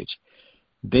bondage,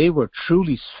 they were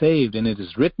truly saved, and it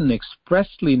is written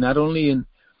expressly not only in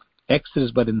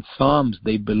Exodus but in Psalms.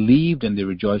 They believed and they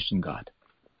rejoiced in God.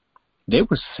 They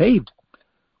were saved.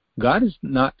 God is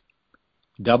not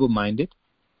double-minded.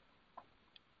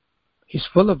 He's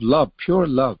full of love, pure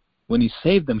love. When he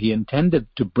saved them, he intended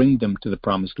to bring them to the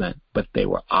promised land. But they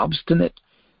were obstinate,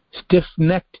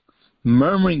 stiff-necked,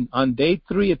 murmuring on day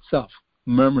 3 itself,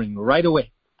 murmuring right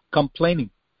away, complaining.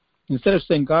 Instead of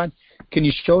saying, God, can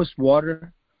you show us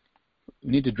water?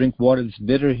 We need to drink water that's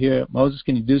bitter here. Moses,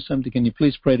 can you do something? Can you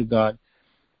please pray to God?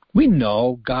 We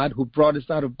know God who brought us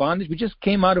out of bondage. We just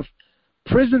came out of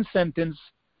prison sentence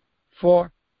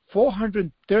for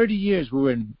 430 years. We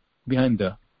were behind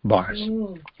the bars.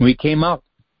 We came out.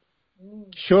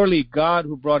 Surely God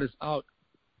who brought us out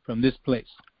from this place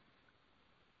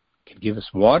can give us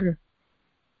water.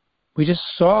 We just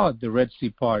saw the Red Sea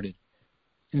parted.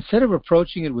 Instead of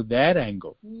approaching it with that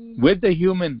angle, with the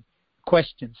human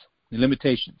questions, the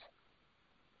limitations,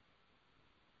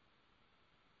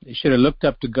 they should have looked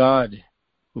up to God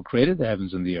who created the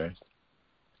heavens and the earth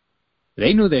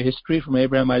They knew their history from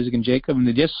Abraham, Isaac, and Jacob, and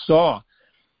they just saw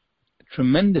a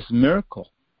tremendous miracle.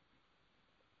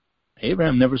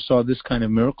 Abraham never saw this kind of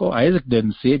miracle. Isaac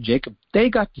didn't see it. Jacob, they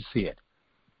got to see it.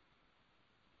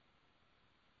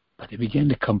 But they began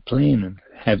to complain and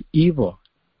have evil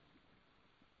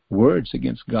words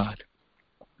against God.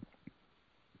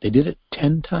 They did it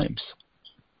 10 times.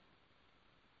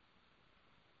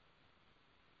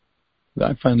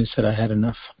 God finally said, I had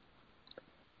enough.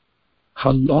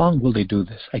 How long will they do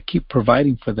this? I keep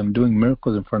providing for them, doing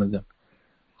miracles in front of them.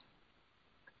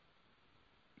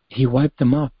 He wiped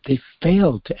them out. They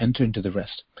failed to enter into the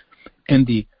rest. And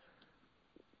the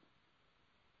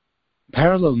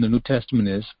parallel in the New Testament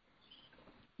is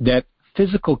that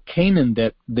physical Canaan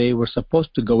that they were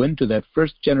supposed to go into, that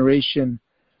first generation,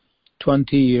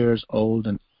 20 years old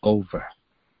and over.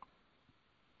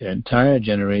 The entire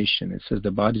generation, it says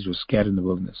the bodies were scattered in the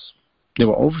wilderness. They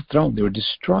were overthrown. They were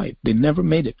destroyed. They never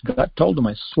made it. God told them,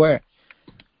 I swear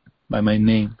by my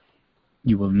name,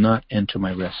 you will not enter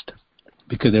my rest.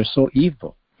 Because they're so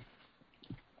evil.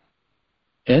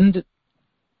 And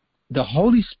the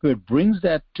Holy Spirit brings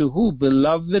that to who?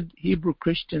 Beloved Hebrew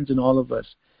Christians and all of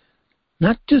us.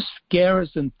 Not to scare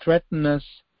us and threaten us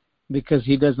because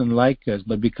he doesn't like us,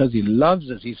 but because he loves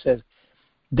us. He says,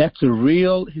 that's a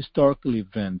real historical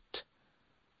event.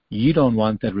 You don't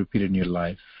want that repeated in your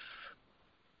life.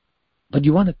 But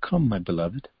you want to come, my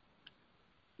beloved.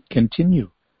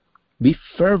 Continue. Be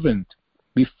fervent.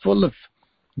 Be full of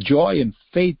joy and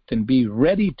faith, and be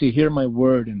ready to hear my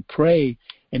word and pray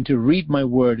and to read my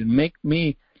word and make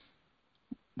me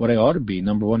what I ought to be,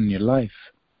 number one in your life.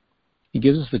 He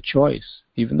gives us the choice,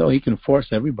 even though he can force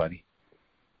everybody.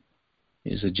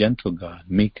 He's a gentle God,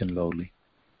 meek and lowly.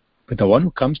 But the one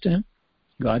who comes to him,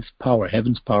 God's power,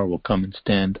 heaven's power will come and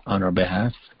stand on our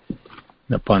behalf,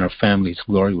 and upon our families,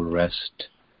 glory will rest.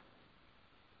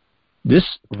 This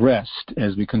rest,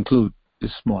 as we conclude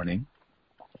this morning,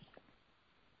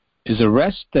 is a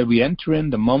rest that we enter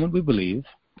in the moment we believe,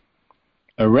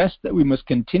 a rest that we must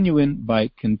continue in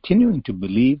by continuing to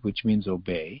believe, which means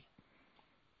obey,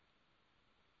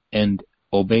 and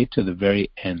obey to the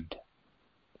very end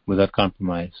without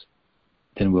compromise.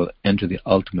 Then we'll enter the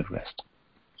ultimate rest.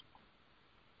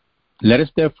 Let us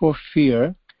therefore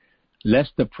fear,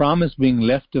 lest the promise being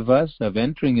left of us of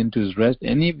entering into his rest,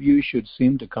 any of you should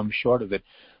seem to come short of it.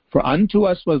 For unto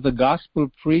us was the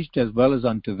gospel preached as well as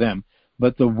unto them.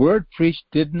 But the word preached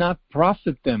did not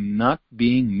profit them, not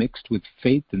being mixed with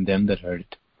faith in them that heard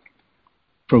it.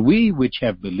 For we which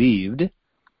have believed,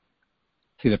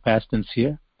 see the past tense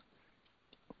here?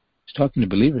 He's talking to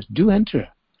believers. Do enter.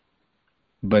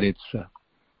 But it's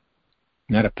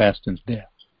not a past tense there.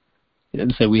 He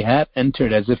doesn't say we have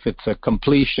entered as if it's a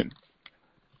completion.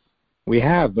 We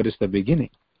have, but it's the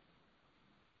beginning.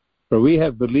 For we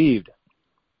have believed,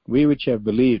 we which have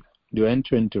believed, do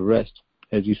enter into rest,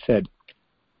 as he said,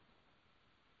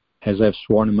 as I have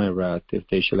sworn in my wrath, if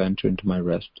they shall enter into my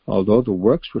rest. Although the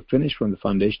works were finished from the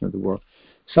foundation of the world.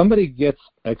 Somebody gets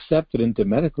accepted into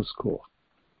medical school.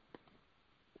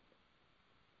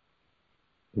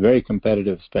 Very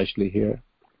competitive, especially here.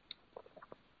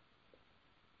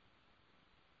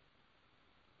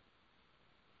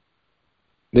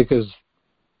 Because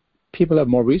people have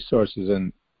more resources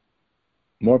and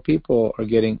more people are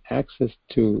getting access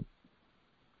to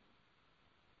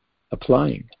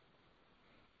applying.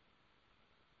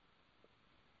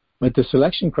 But the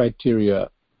selection criteria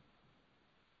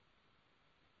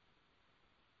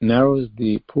narrows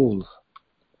the pools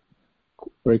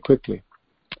very quickly.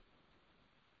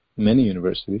 Many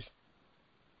universities.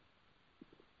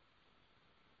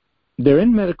 They're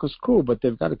in medical school, but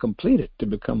they've got to complete it to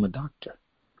become a doctor.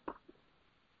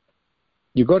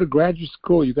 You go to graduate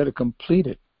school, you've got to complete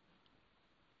it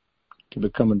to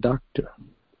become a doctor.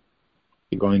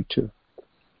 You're going to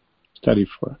study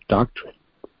for a doctorate.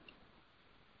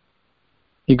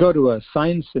 You go to a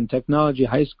science and technology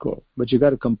high school, but you got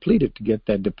to complete it to get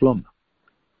that diploma.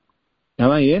 Am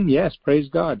I in? Yes, praise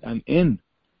God. I'm in.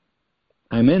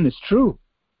 I'm in. It's true.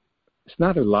 It's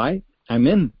not a lie. I'm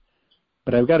in.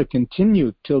 But I've got to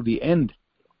continue till the end.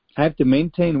 I have to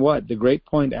maintain what? The grade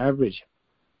point average.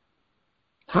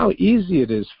 How easy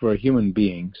it is for human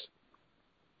beings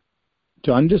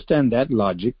to understand that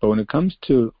logic, but when it comes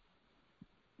to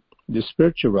the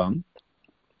spiritual realm,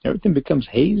 everything becomes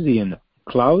hazy and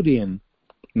cloudy, and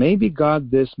maybe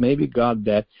God this, maybe God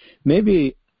that,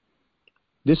 maybe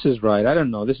this is right, I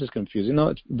don't know, this is confusing. No,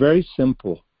 it's very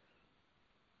simple.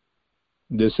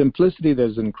 The simplicity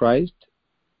that is in Christ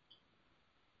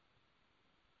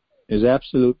is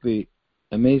absolutely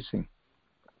amazing.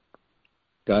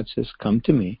 God says, come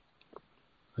to me,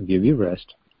 I'll give you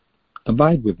rest,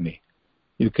 abide with me,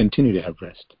 you continue to have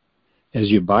rest. As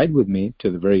you abide with me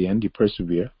to the very end, you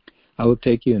persevere, I will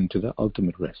take you into the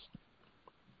ultimate rest.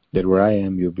 That where I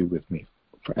am, you'll be with me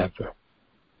forever.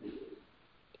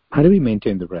 How do we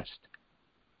maintain the rest?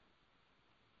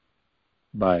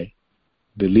 By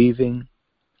believing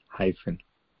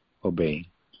 - obeying.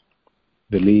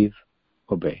 Believe,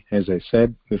 obey. As I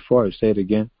said before, I'll say it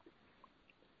again.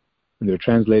 When they're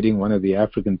translating one of the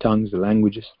African tongues, the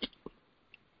languages,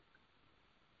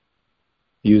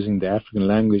 using the African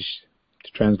language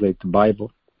to translate the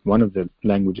Bible, one of the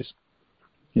languages,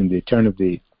 in the turn of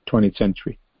the 20th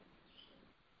century,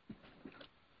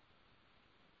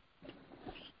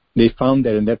 they found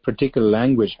that in that particular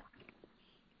language,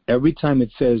 every time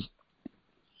it says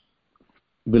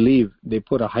believe, they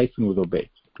put a hyphen with obey.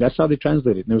 That's how they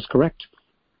translate it, and it was correct.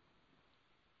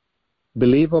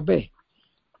 Believe, obey.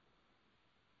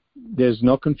 There's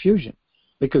no confusion,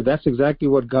 because that's exactly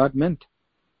what God meant.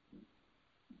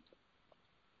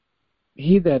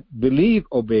 He that believe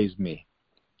obeys me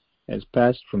has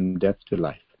passed from death to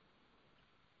life.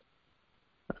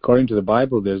 According to the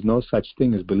Bible, there's no such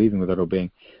thing as believing without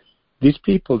obeying. These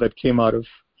people that came out of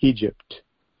Egypt,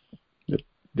 that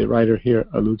the writer here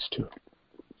alludes to,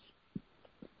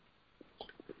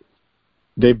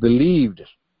 they believed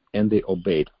and they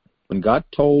obeyed. When God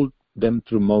told them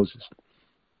through Moses,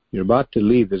 you're about to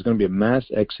leave, there's going to be a mass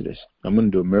exodus. I'm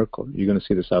going to do a miracle. You're going to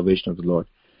see the salvation of the Lord.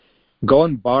 Go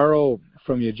and borrow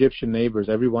from your Egyptian neighbors,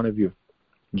 every one of you,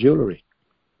 jewelry.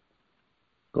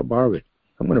 Go borrow it.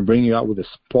 I'm going to bring you out with a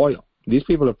spoil. These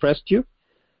people oppressed you.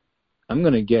 I'm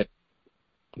going to get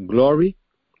glory.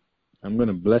 I'm going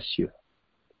to bless you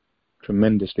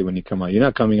tremendously when you come out. You're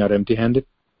not coming out empty-handed.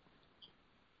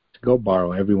 Go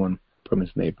borrow everyone from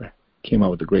his neighbor. Came out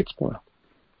with a great spoil.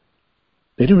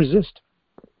 They didn't resist.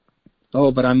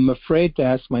 Oh, but I'm afraid to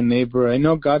ask my neighbor. I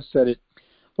know God said it.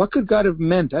 What could God have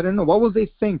meant? I don't know. What will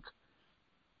they think?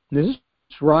 Is this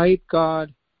right,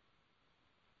 God?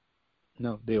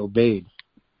 No, they obeyed.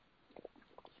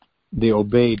 They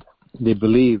obeyed. They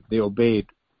believed. They obeyed.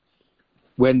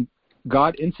 When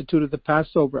God instituted the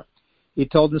Passover, He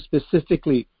told them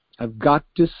specifically, I've got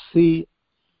to see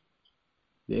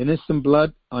the innocent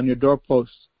blood on your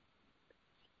doorposts.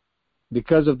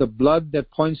 Because of the blood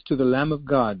that points to the Lamb of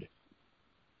God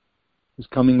who's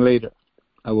coming later,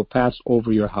 I will pass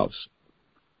over your house,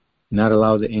 not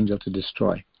allow the angel to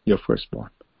destroy your firstborn.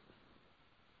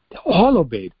 They all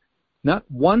obeyed. Not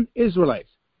one Israelite,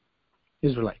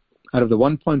 out of the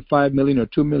 1.5 million or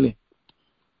 2 million,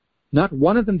 not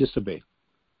one of them disobeyed.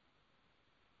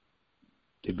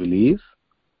 They believed,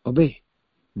 obeyed.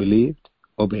 Believed,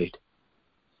 obeyed.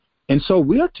 And so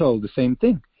we are told the same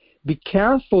thing. Be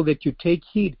careful that you take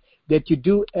heed, that you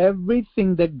do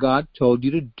everything that God told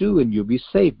you to do, and you'll be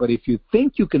safe. But if you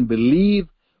think you can believe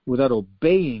without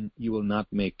obeying, you will not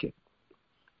make it.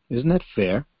 Isn't that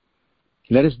fair?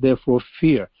 Let us therefore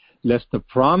fear, lest the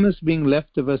promise being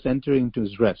left of us enter into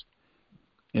His rest.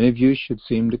 And if you should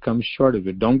seem to come short of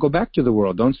it, don't go back to the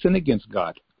world. Don't sin against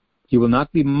God. He will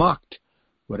not be mocked.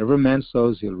 Whatever man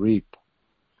sows, he'll reap.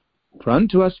 For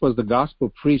unto us was the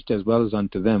gospel preached as well as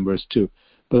unto them. Verse 2.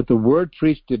 But the word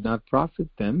preached did not profit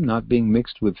them, not being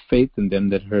mixed with faith in them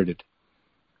that heard it.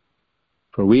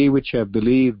 For we which have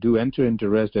believed do enter into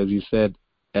rest, as you said,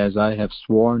 as I have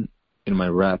sworn in my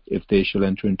wrath, if they shall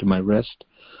enter into my rest,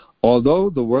 although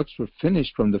the works were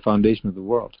finished from the foundation of the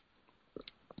world.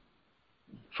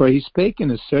 For He spake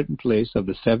in a certain place of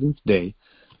the seventh day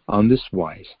on this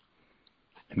wise,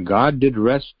 and God did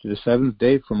rest the seventh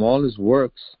day from all His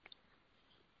works.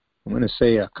 I'm going to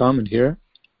say a comment here,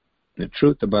 the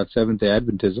truth about Seventh-day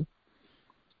Adventism,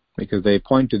 because they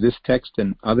point to this text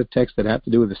and other texts that have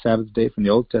to do with the Sabbath day from the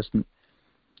Old Testament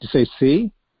to say,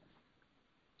 see,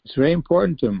 it's very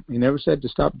important to Him. He never said to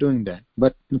stop doing that.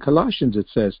 But in Colossians it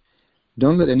says,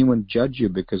 don't let anyone judge you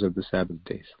because of the Sabbath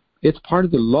days. It's part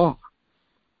of the law.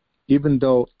 Even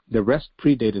though the rest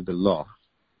predated the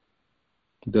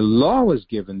law was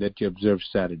given that you observe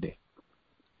Saturday.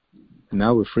 And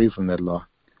now we're free from that law.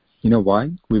 You know why?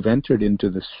 We've entered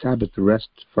into the Sabbath rest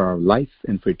for our life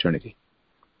and for eternity.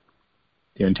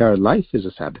 The entire life is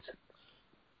a Sabbath.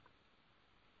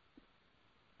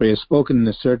 For He has spoken in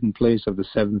a certain place of the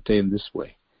seventh day in this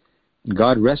way.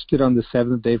 God rested on the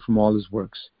seventh day from all His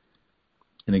works.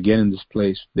 And again in this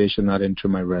place, they shall not enter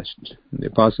my rest. And the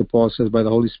Apostle Paul says by the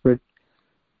Holy Spirit,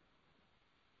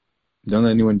 don't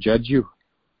let anyone judge you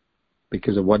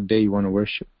because of what day you want to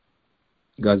worship.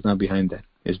 God's not behind that.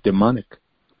 It's demonic.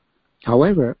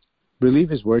 However,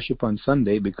 believers worship on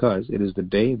Sunday because it is the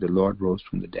day the Lord rose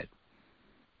from the dead.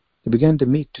 They began to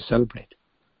meet to celebrate.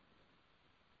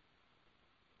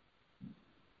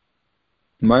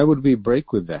 Why would we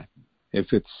break with that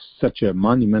if it's such a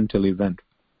monumental event?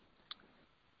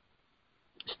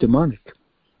 It's demonic.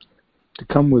 To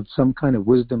come with some kind of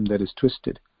wisdom that is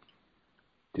twisted.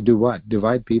 To do what?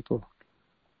 Divide people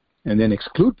and then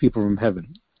exclude people from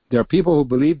heaven. There are people who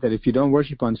believe that if you don't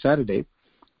worship on Saturday,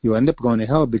 you end up going to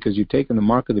hell because you've taken the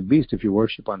mark of the beast if you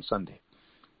worship on Sunday.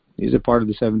 These are part of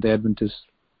the Seventh-day Adventist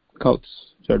cults,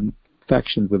 certain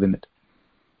factions within it.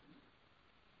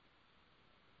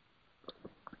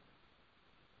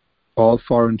 All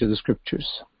foreign to the Scriptures.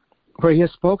 For he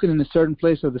has spoken in a certain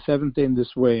place of the seventh day in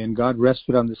this way, and God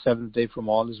rested on the seventh day from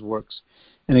all his works.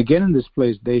 And again in this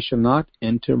place, they shall not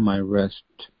enter my rest.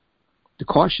 The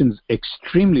caution is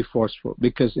extremely forceful,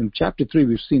 because in chapter 3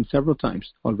 we've seen several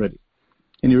times already.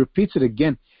 And he repeats it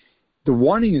again. The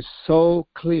warning is so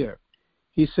clear.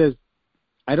 He says,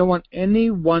 I don't want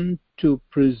anyone to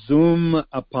presume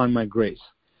upon my grace.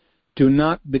 Do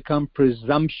not become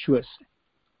presumptuous,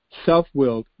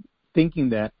 self-willed, thinking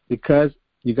that because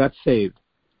you got saved,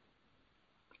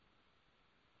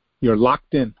 you're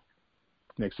locked in,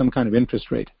 like some kind of interest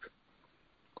rate.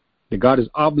 That God is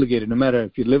obligated, no matter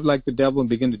if you live like the devil and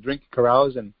begin to drink,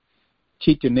 carouse, and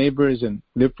cheat your neighbors and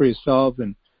live for yourself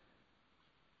and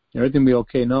everything will be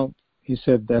okay. No, he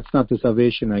said, that's not the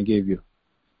salvation I gave you.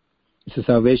 It's a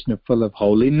salvation full of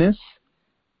holiness,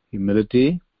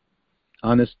 humility,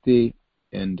 honesty,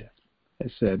 and,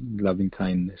 I said, loving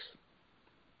kindness.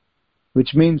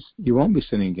 Which means you won't be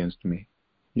sinning against me.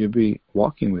 You'll be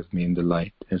walking with me in the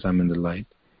light as I'm in the light.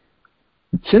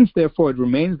 Since, therefore, it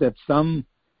remains that some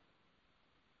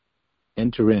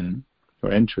enter in,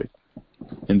 or enter it,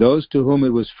 and those to whom it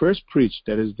was first preached,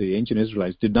 that is the ancient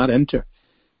Israelites, did not enter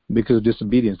because of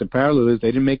disobedience. The parallel is they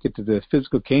didn't make it to the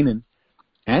physical Canaan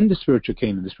and the spiritual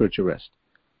Canaan, the spiritual rest.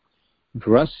 And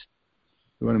for us,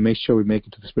 we want to make sure we make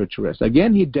it to the spiritual rest.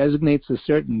 Again, he designates a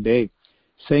certain day,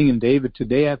 saying in David,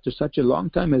 today after such a long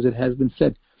time as it has been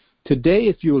said, today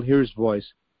if you will hear his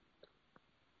voice,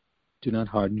 do not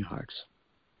harden your hearts.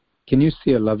 Can you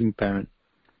see a loving parent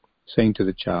saying to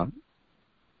the child,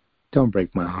 don't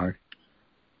break my heart.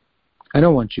 I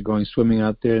don't want you going swimming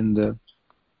out there in the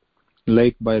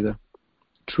lake by the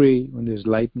tree when there's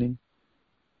lightning.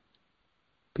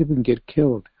 People can get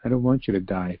killed. I don't want you to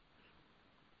die.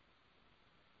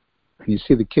 And you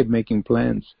see the kid making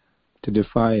plans to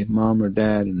defy mom or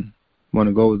dad and want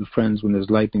to go with the friends when there's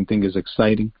lightning, think is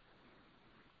exciting.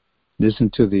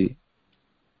 Listen to the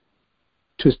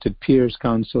twisted peers'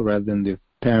 counsel rather than the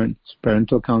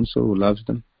parental counsel who loves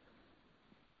them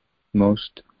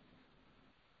most.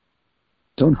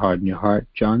 Don't harden your heart,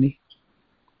 Johnny.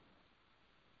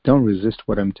 Don't resist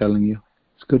what I'm telling you.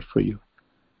 It's good for you.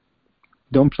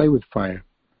 Don't play with fire.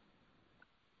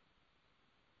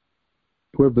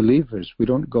 We're believers. We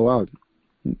don't go out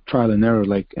and trial and error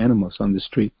like animals on the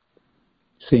street,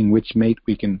 seeing which mate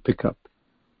we can pick up.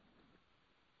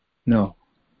 No.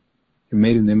 You're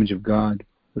made in the image of God.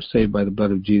 We're saved by the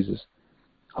blood of Jesus.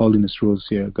 Holiness rules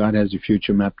here. God has your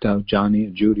future mapped out. Johnny or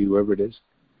Judy, whoever it is.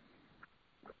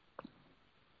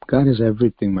 God has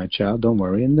everything, my child. Don't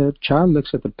worry. And the child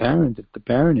looks at the parent. At the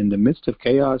parent, in the midst of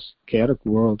chaos, chaotic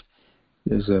world,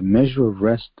 there's a measure of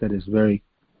rest that is very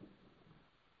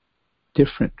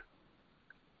different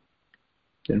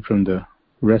than from the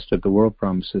rest that the world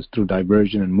promises through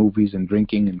diversion and movies and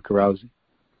drinking and carousing.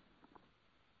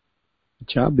 The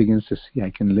child begins to see,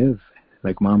 I can live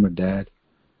like mom or dad.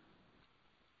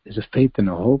 There's a faith and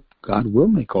a hope. God will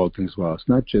make all things well. It's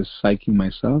not just psyching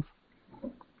myself.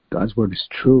 God's word is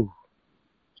true.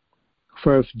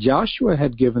 For if Joshua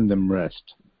had given them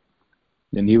rest,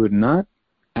 then he would not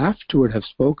afterward have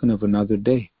spoken of another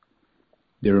day.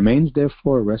 There remains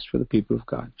therefore a rest for the people of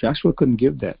God. Joshua couldn't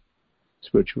give that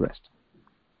spiritual rest.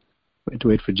 We had to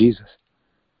wait for Jesus.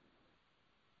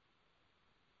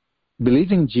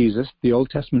 Believing Jesus, the Old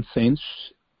Testament saints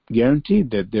guaranteed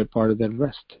that they're part of that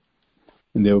rest.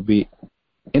 And they'll be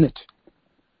in it.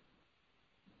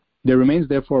 There remains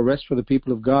therefore rest for the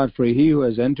people of God, for he who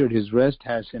has entered his rest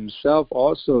has himself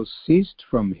also ceased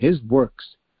from his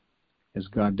works, as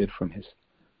God did from his.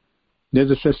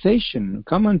 There's a cessation.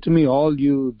 Come unto me, all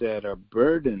you that are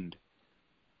burdened,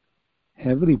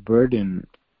 heavily burdened.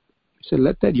 He said,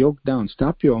 let that yoke down.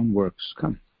 Stop your own works.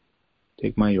 Come,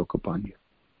 take my yoke upon you.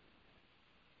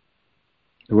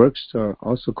 The works are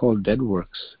also called dead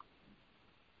works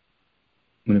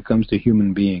when it comes to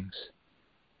human beings.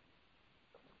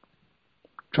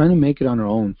 Trying to make it on our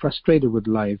own, frustrated with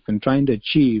life and trying to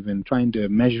achieve and trying to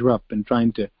measure up and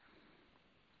trying to,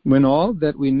 when all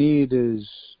that we need is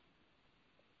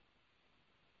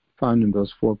found in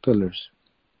those 4 pillars.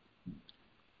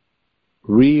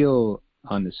 Real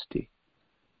honesty,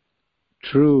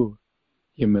 true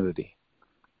humility,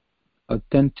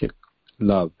 authentic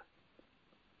love.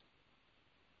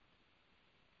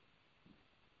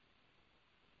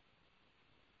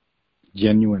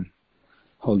 Genuine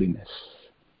holiness.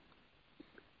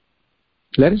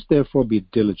 Let us therefore be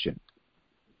diligent.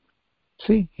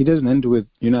 See, he doesn't end with,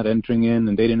 you're not entering in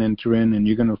and they didn't enter in and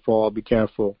you're going to fall, be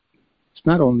careful. It's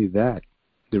not only that.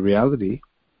 The reality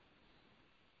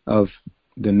of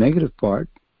the negative part,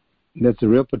 that's the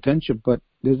real potential, but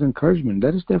there's encouragement.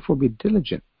 Let us therefore be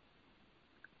diligent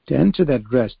to enter that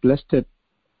rest, lest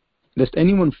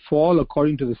anyone fall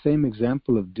according to the same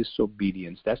example of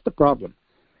disobedience. That's the problem.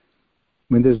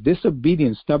 When there's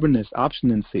disobedience, stubbornness,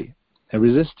 obstinacy, a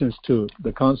resistance to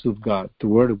the counsel of God, the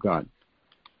Word of God,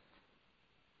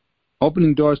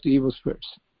 opening doors to evil spirits,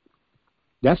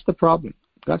 that's the problem.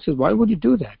 God says, why would you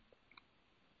do that?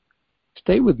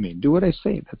 Stay with me. Do what I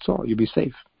say. That's all. You'll be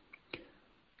safe.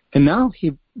 And now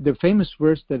the famous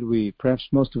verse that perhaps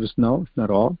most of us know, if not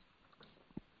all.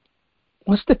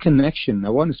 What's the connection? I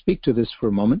want to speak to this for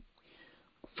a moment.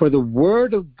 For the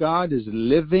Word of God is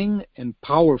living and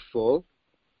powerful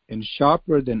and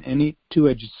sharper than any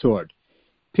two-edged sword,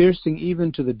 piercing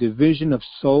even to the division of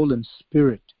soul and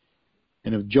spirit,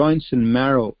 and of joints and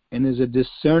marrow, and is a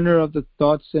discerner of the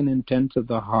thoughts and intents of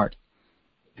the heart.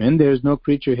 And there is no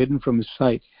creature hidden from his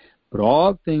sight, but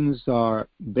all things are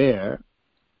bare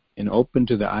and open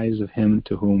to the eyes of him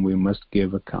to whom we must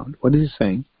give account. What is he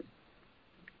saying?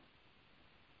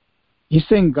 He's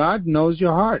saying God knows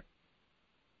your heart.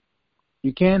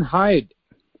 You can't hide.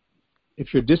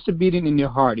 If you're disobedient in your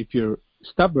heart, if you're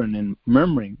stubborn and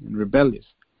murmuring and rebellious,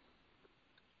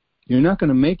 you're not going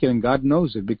to make it, and God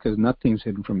knows it because nothing's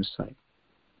hidden from his sight.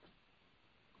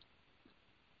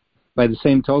 By the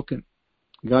same token,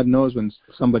 God knows when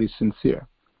somebody's sincere.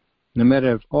 No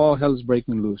matter if all hell is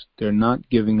breaking loose, they're not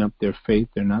giving up their faith.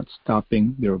 They're not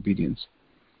stopping their obedience.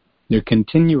 They're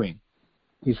continuing.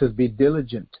 He says, be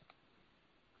diligent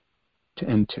to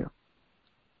enter.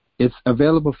 It's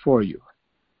available for you.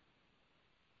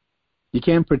 You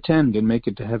can't pretend and make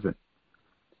it to heaven.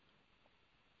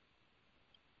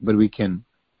 But we can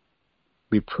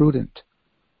be prudent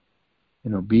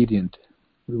and obedient.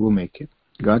 We will make it.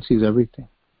 God sees everything.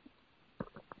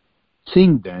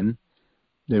 Seeing then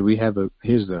that we have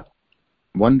here's the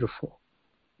wonderful,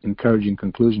 encouraging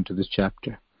conclusion to this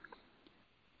chapter.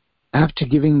 After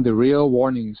giving the real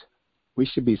warnings, we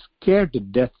should be scared to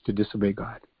death to disobey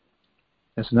God.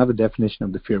 That's another definition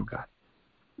of the fear of God.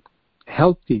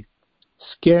 Healthy,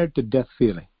 scared to death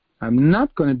feeling. I'm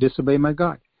not going to disobey my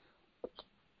God,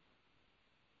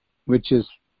 which is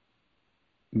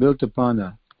built upon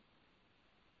a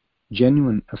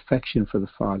genuine affection for the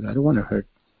Father. I don't want to hurt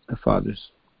the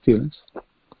Father's feelings.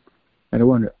 I don't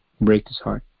want to break his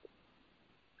heart.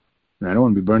 And I don't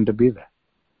want to be burned up either.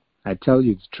 I tell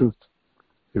you the truth.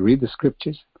 You read the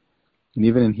scriptures, and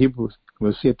even in Hebrews,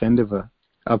 we'll see at the end of an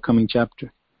upcoming chapter,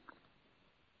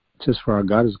 it says, for our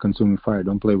God is a consuming fire.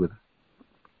 Don't play with it.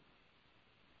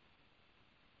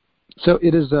 So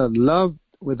it is a love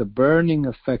with a burning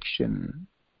affection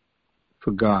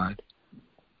for God,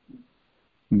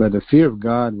 but a fear of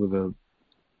God with a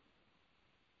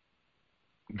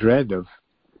dread of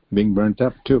being burnt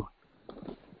up too.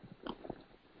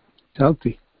 It's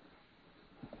healthy.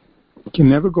 It can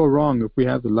never go wrong if we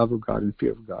have the love of God and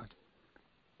fear of God.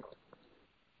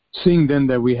 Seeing then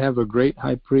that we have a great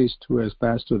high priest who has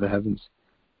passed through the heavens,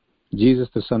 Jesus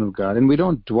the Son of God, and we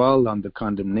don't dwell on the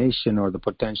condemnation or the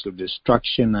potential of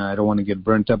destruction. I don't want to get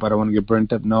burnt up. I don't want to get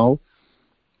burnt up. No.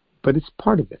 But it's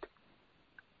part of it.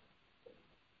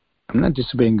 I'm not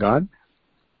disobeying God,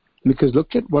 because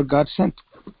look at what God sent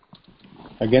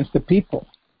against the people.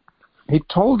 He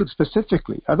told it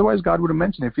specifically. Otherwise, God would have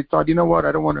mentioned it. If he thought, you know what,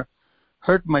 I don't want to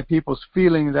hurt my people's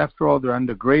feelings. After all, they're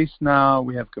under grace now.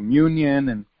 We have communion,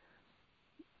 and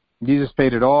Jesus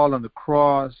paid it all on the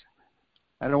cross.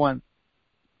 I don't want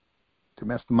to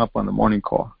mess them up on the morning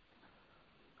call.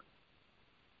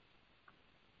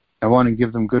 I want to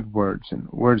give them good words, and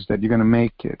words that you're going to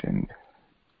make it, and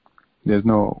there's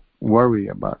no worry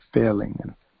about failing,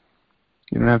 and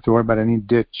you don't have to worry about any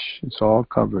ditch. It's all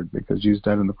covered because Jesus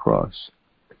died on the cross.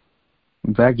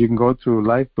 In fact, you can go through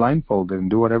life blindfolded and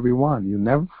do whatever you want. You'll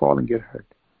never fall and get hurt.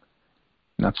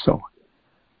 Not so.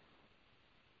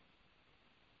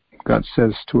 God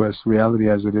says to us reality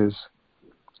as it is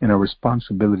and a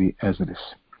responsibility as it is.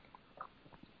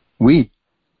 We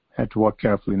had to walk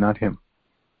carefully, not him.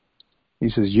 He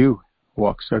says, you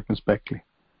walk circumspectly.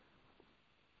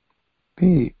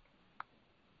 Be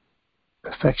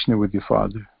affectionate with your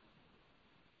Father.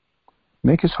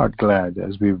 Make his heart glad,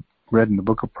 as we've read in the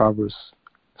book of Proverbs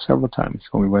several times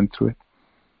when we went through it.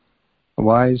 A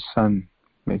wise son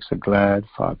makes a glad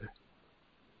father,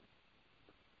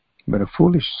 but a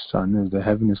foolish son is the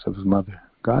heaviness of his mother.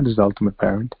 God is the ultimate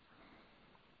parent.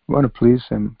 You want to please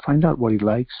him, find out what he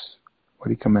likes, what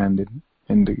he commanded,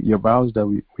 and your vows that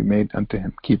we made unto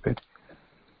him, keep it.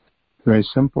 Very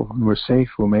simple. When we're safe,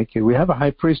 we'll make it. We have a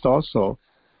high priest also.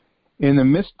 In the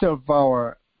midst of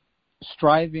our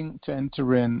striving to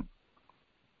enter in,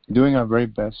 doing our very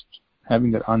best,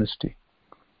 having that honesty,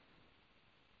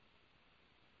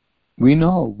 we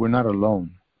know we're not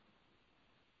alone.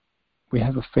 We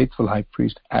have a faithful high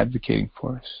priest advocating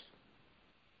for us.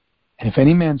 And if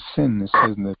any man sin, it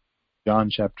says in John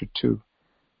chapter 2,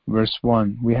 verse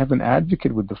 1, we have an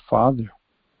advocate with the Father.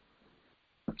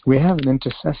 We have an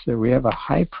intercessor. We have a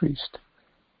high priest.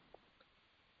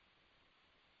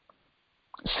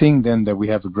 Seeing then that we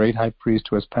have a great high priest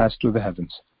who has passed through the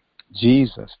heavens,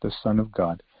 Jesus, the Son of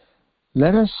God,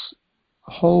 let us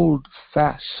hold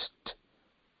fast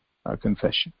our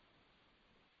confession.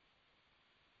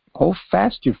 Hold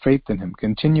fast your faith in him,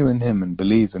 continue in him, and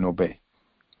believe and obey.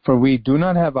 For we do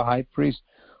not have a high priest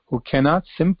who cannot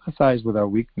sympathize with our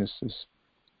weaknesses,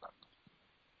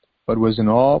 but was in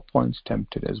all points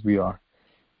tempted as we are,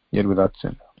 yet without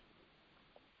sin.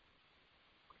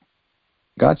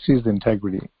 God sees the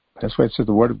integrity. That's why it says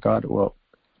the word of God will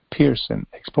pierce and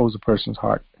expose a person's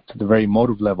heart to the very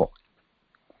motive level.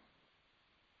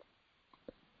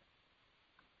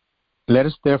 Let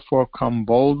us therefore come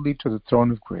boldly to the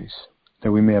throne of grace,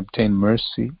 that we may obtain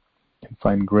mercy and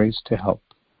find grace to help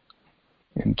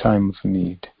in time of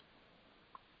need.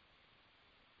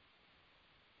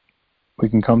 We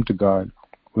can come to God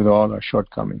with all our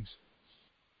shortcomings.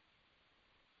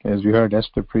 As we heard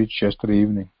Esther preach yesterday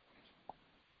evening,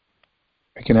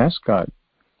 we can ask God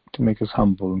to make us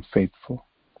humble and faithful.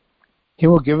 He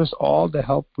will give us all the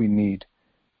help we need,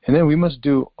 and then we must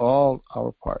do all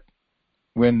our part.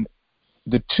 When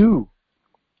the two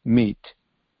meet,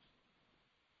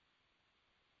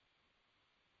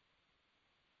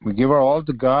 we give our all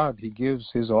to God. He gives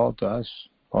his all to us,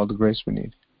 all the grace we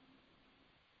need.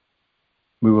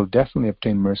 We will definitely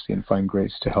obtain mercy and find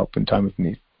grace to help in time of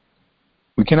need.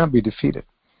 We cannot be defeated.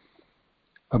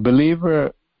 A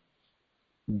believer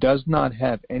does not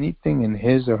have anything in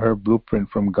his or her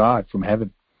blueprint from God, from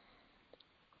heaven,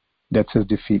 that says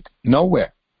defeat.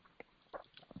 Nowhere.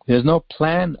 There's no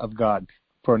plan of God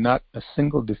for not a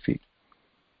single defeat.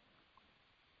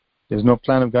 There's no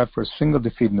plan of God for a single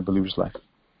defeat in the believer's life.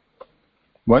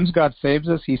 Once God saves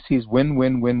us, he sees win,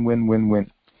 win, win, win, win,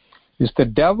 win. It's the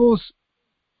devil's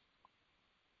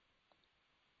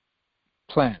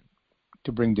plan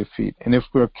to bring defeat. And if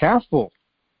we're careful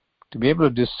to be able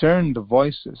to discern the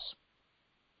voices,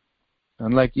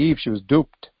 unlike Eve, she was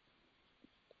duped,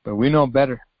 but we know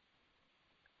better.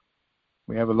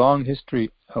 We have a long history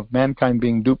of mankind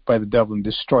being duped by the devil and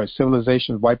destroyed.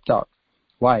 Civilizations wiped out.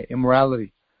 Why?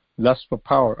 Immorality, lust for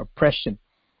power, oppression,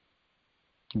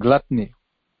 gluttony,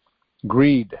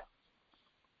 greed,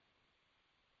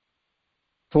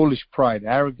 foolish pride,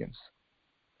 arrogance,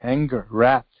 anger,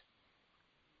 wrath,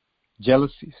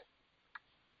 jealousies.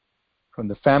 From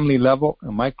the family level,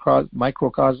 a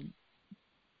microcosm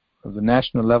of the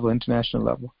national level, international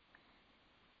level,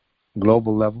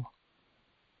 global level.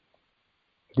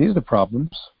 These are the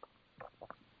problems.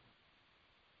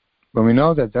 But we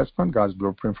know that that's not God's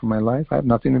blueprint for my life. I have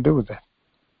nothing to do with that.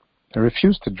 I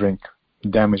refuse to drink,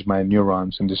 damage my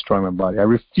neurons, and destroy my body. I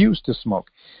refuse to smoke.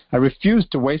 I refuse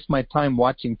to waste my time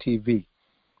watching TV.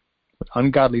 When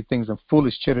ungodly things and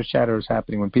foolish chitter-chatter is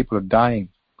happening, when people are dying,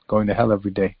 going to hell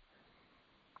every day.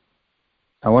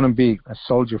 I want to be a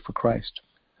soldier for Christ.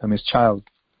 I'm his child,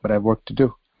 but I have work to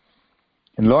do.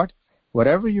 And Lord,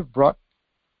 whatever you've brought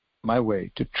my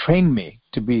way to train me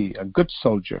to be a good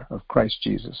soldier of Christ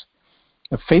Jesus,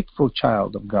 a faithful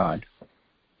child of God,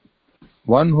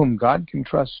 one whom God can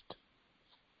trust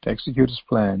to execute his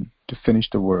plan, to finish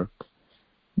the work.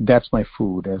 That's my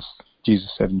food, as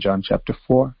Jesus said in John chapter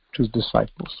 4 to his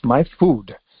disciples. My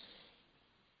food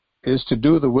is to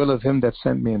do the will of him that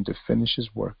sent me and to finish his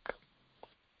work.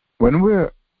 When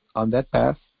we're on that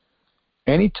path,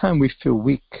 anytime we feel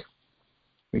weak,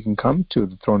 we can come to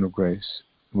the throne of grace.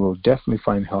 We'll definitely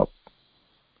find help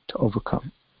to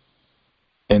overcome.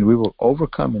 And we will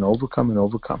overcome and overcome and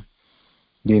overcome,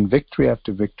 gain victory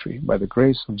after victory by the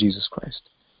grace of Jesus Christ,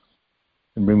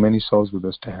 and bring many souls with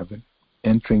us to heaven,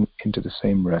 entering into the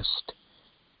same rest.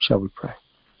 Shall we pray?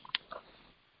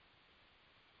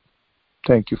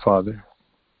 Thank you, Father.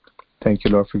 Thank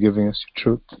you, Lord, for giving us your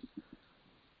truth.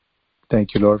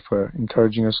 Thank you, Lord, for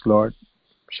encouraging us, Lord,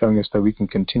 showing us that we can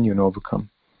continue and overcome.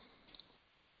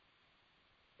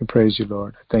 We praise you,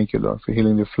 Lord. I thank you, Lord, for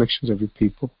healing the afflictions of your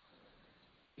people,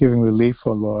 giving relief,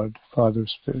 O Lord, Father,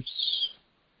 spirits,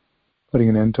 putting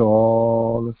an end to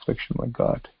all affliction, my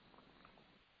God.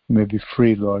 You may be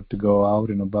free, Lord, to go out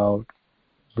and about,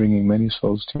 bringing many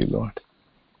souls to you, Lord.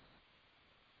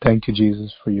 Thank you,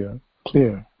 Jesus, for your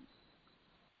clear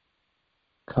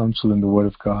counsel in the Word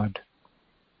of God.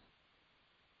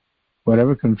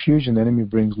 Whatever confusion the enemy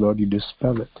brings, Lord, you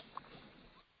dispel it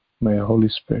by your Holy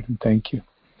Spirit, and thank you.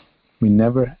 We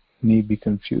never need be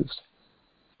confused.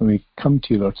 When we come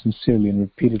to you, Lord, sincerely and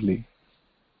repeatedly,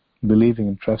 believing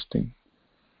and trusting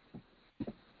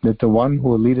that the one who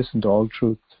will lead us into all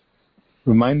truth,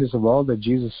 remind us of all that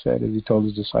Jesus said as he told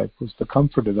his disciples, the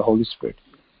Comforter, the Holy Spirit,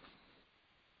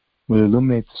 will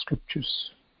illuminate the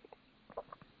Scriptures,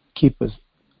 keep us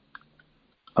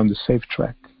on the safe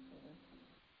track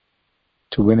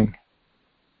to winning,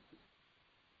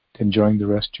 to enjoying the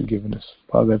rest you've given us.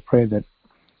 Father, I pray that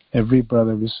every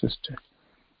brother, every sister,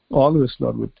 all of us,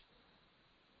 Lord, would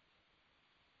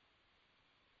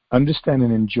understand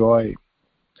and enjoy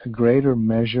a greater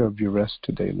measure of your rest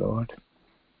today, Lord.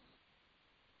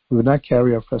 We would not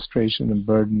carry our frustration and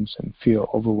burdens and feel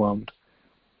overwhelmed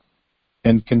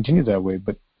and continue that way,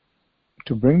 but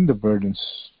to bring the burdens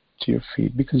to your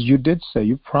feet, because you did say,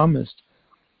 you promised,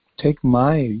 take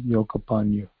my yoke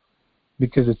upon you,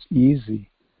 because it's easy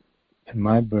and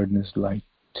my burden is light.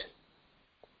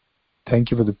 Thank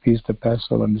you for the peace that passes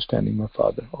all understanding, my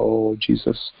Father. Oh,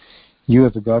 Jesus, you are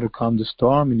the God who calmed the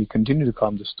storm, and you continue to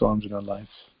calm the storms in our life.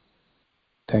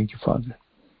 Thank you, Father.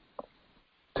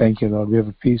 Thank you, Lord. We have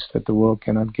a peace that the world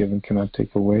cannot give and cannot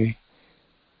take away.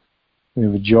 We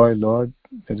have a joy, Lord,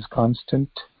 that is constant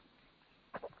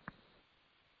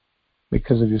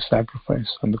because of your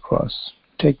sacrifice on the cross.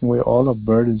 Taking away all our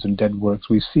burdens and dead works,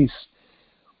 we cease.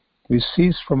 We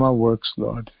cease from our works,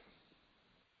 Lord.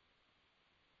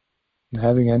 And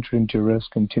having entered into your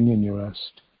rest, continue in your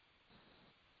rest.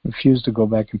 Refuse to go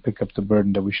back and pick up the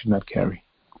burden that we should not carry.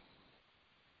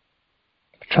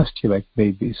 Trust you like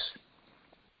babies.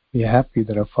 Be happy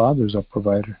that our Father is our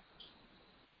provider.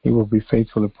 He will be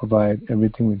faithful to provide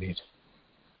everything we need.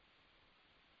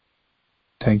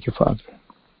 Thank you, Father.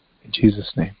 In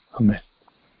Jesus' name, amen.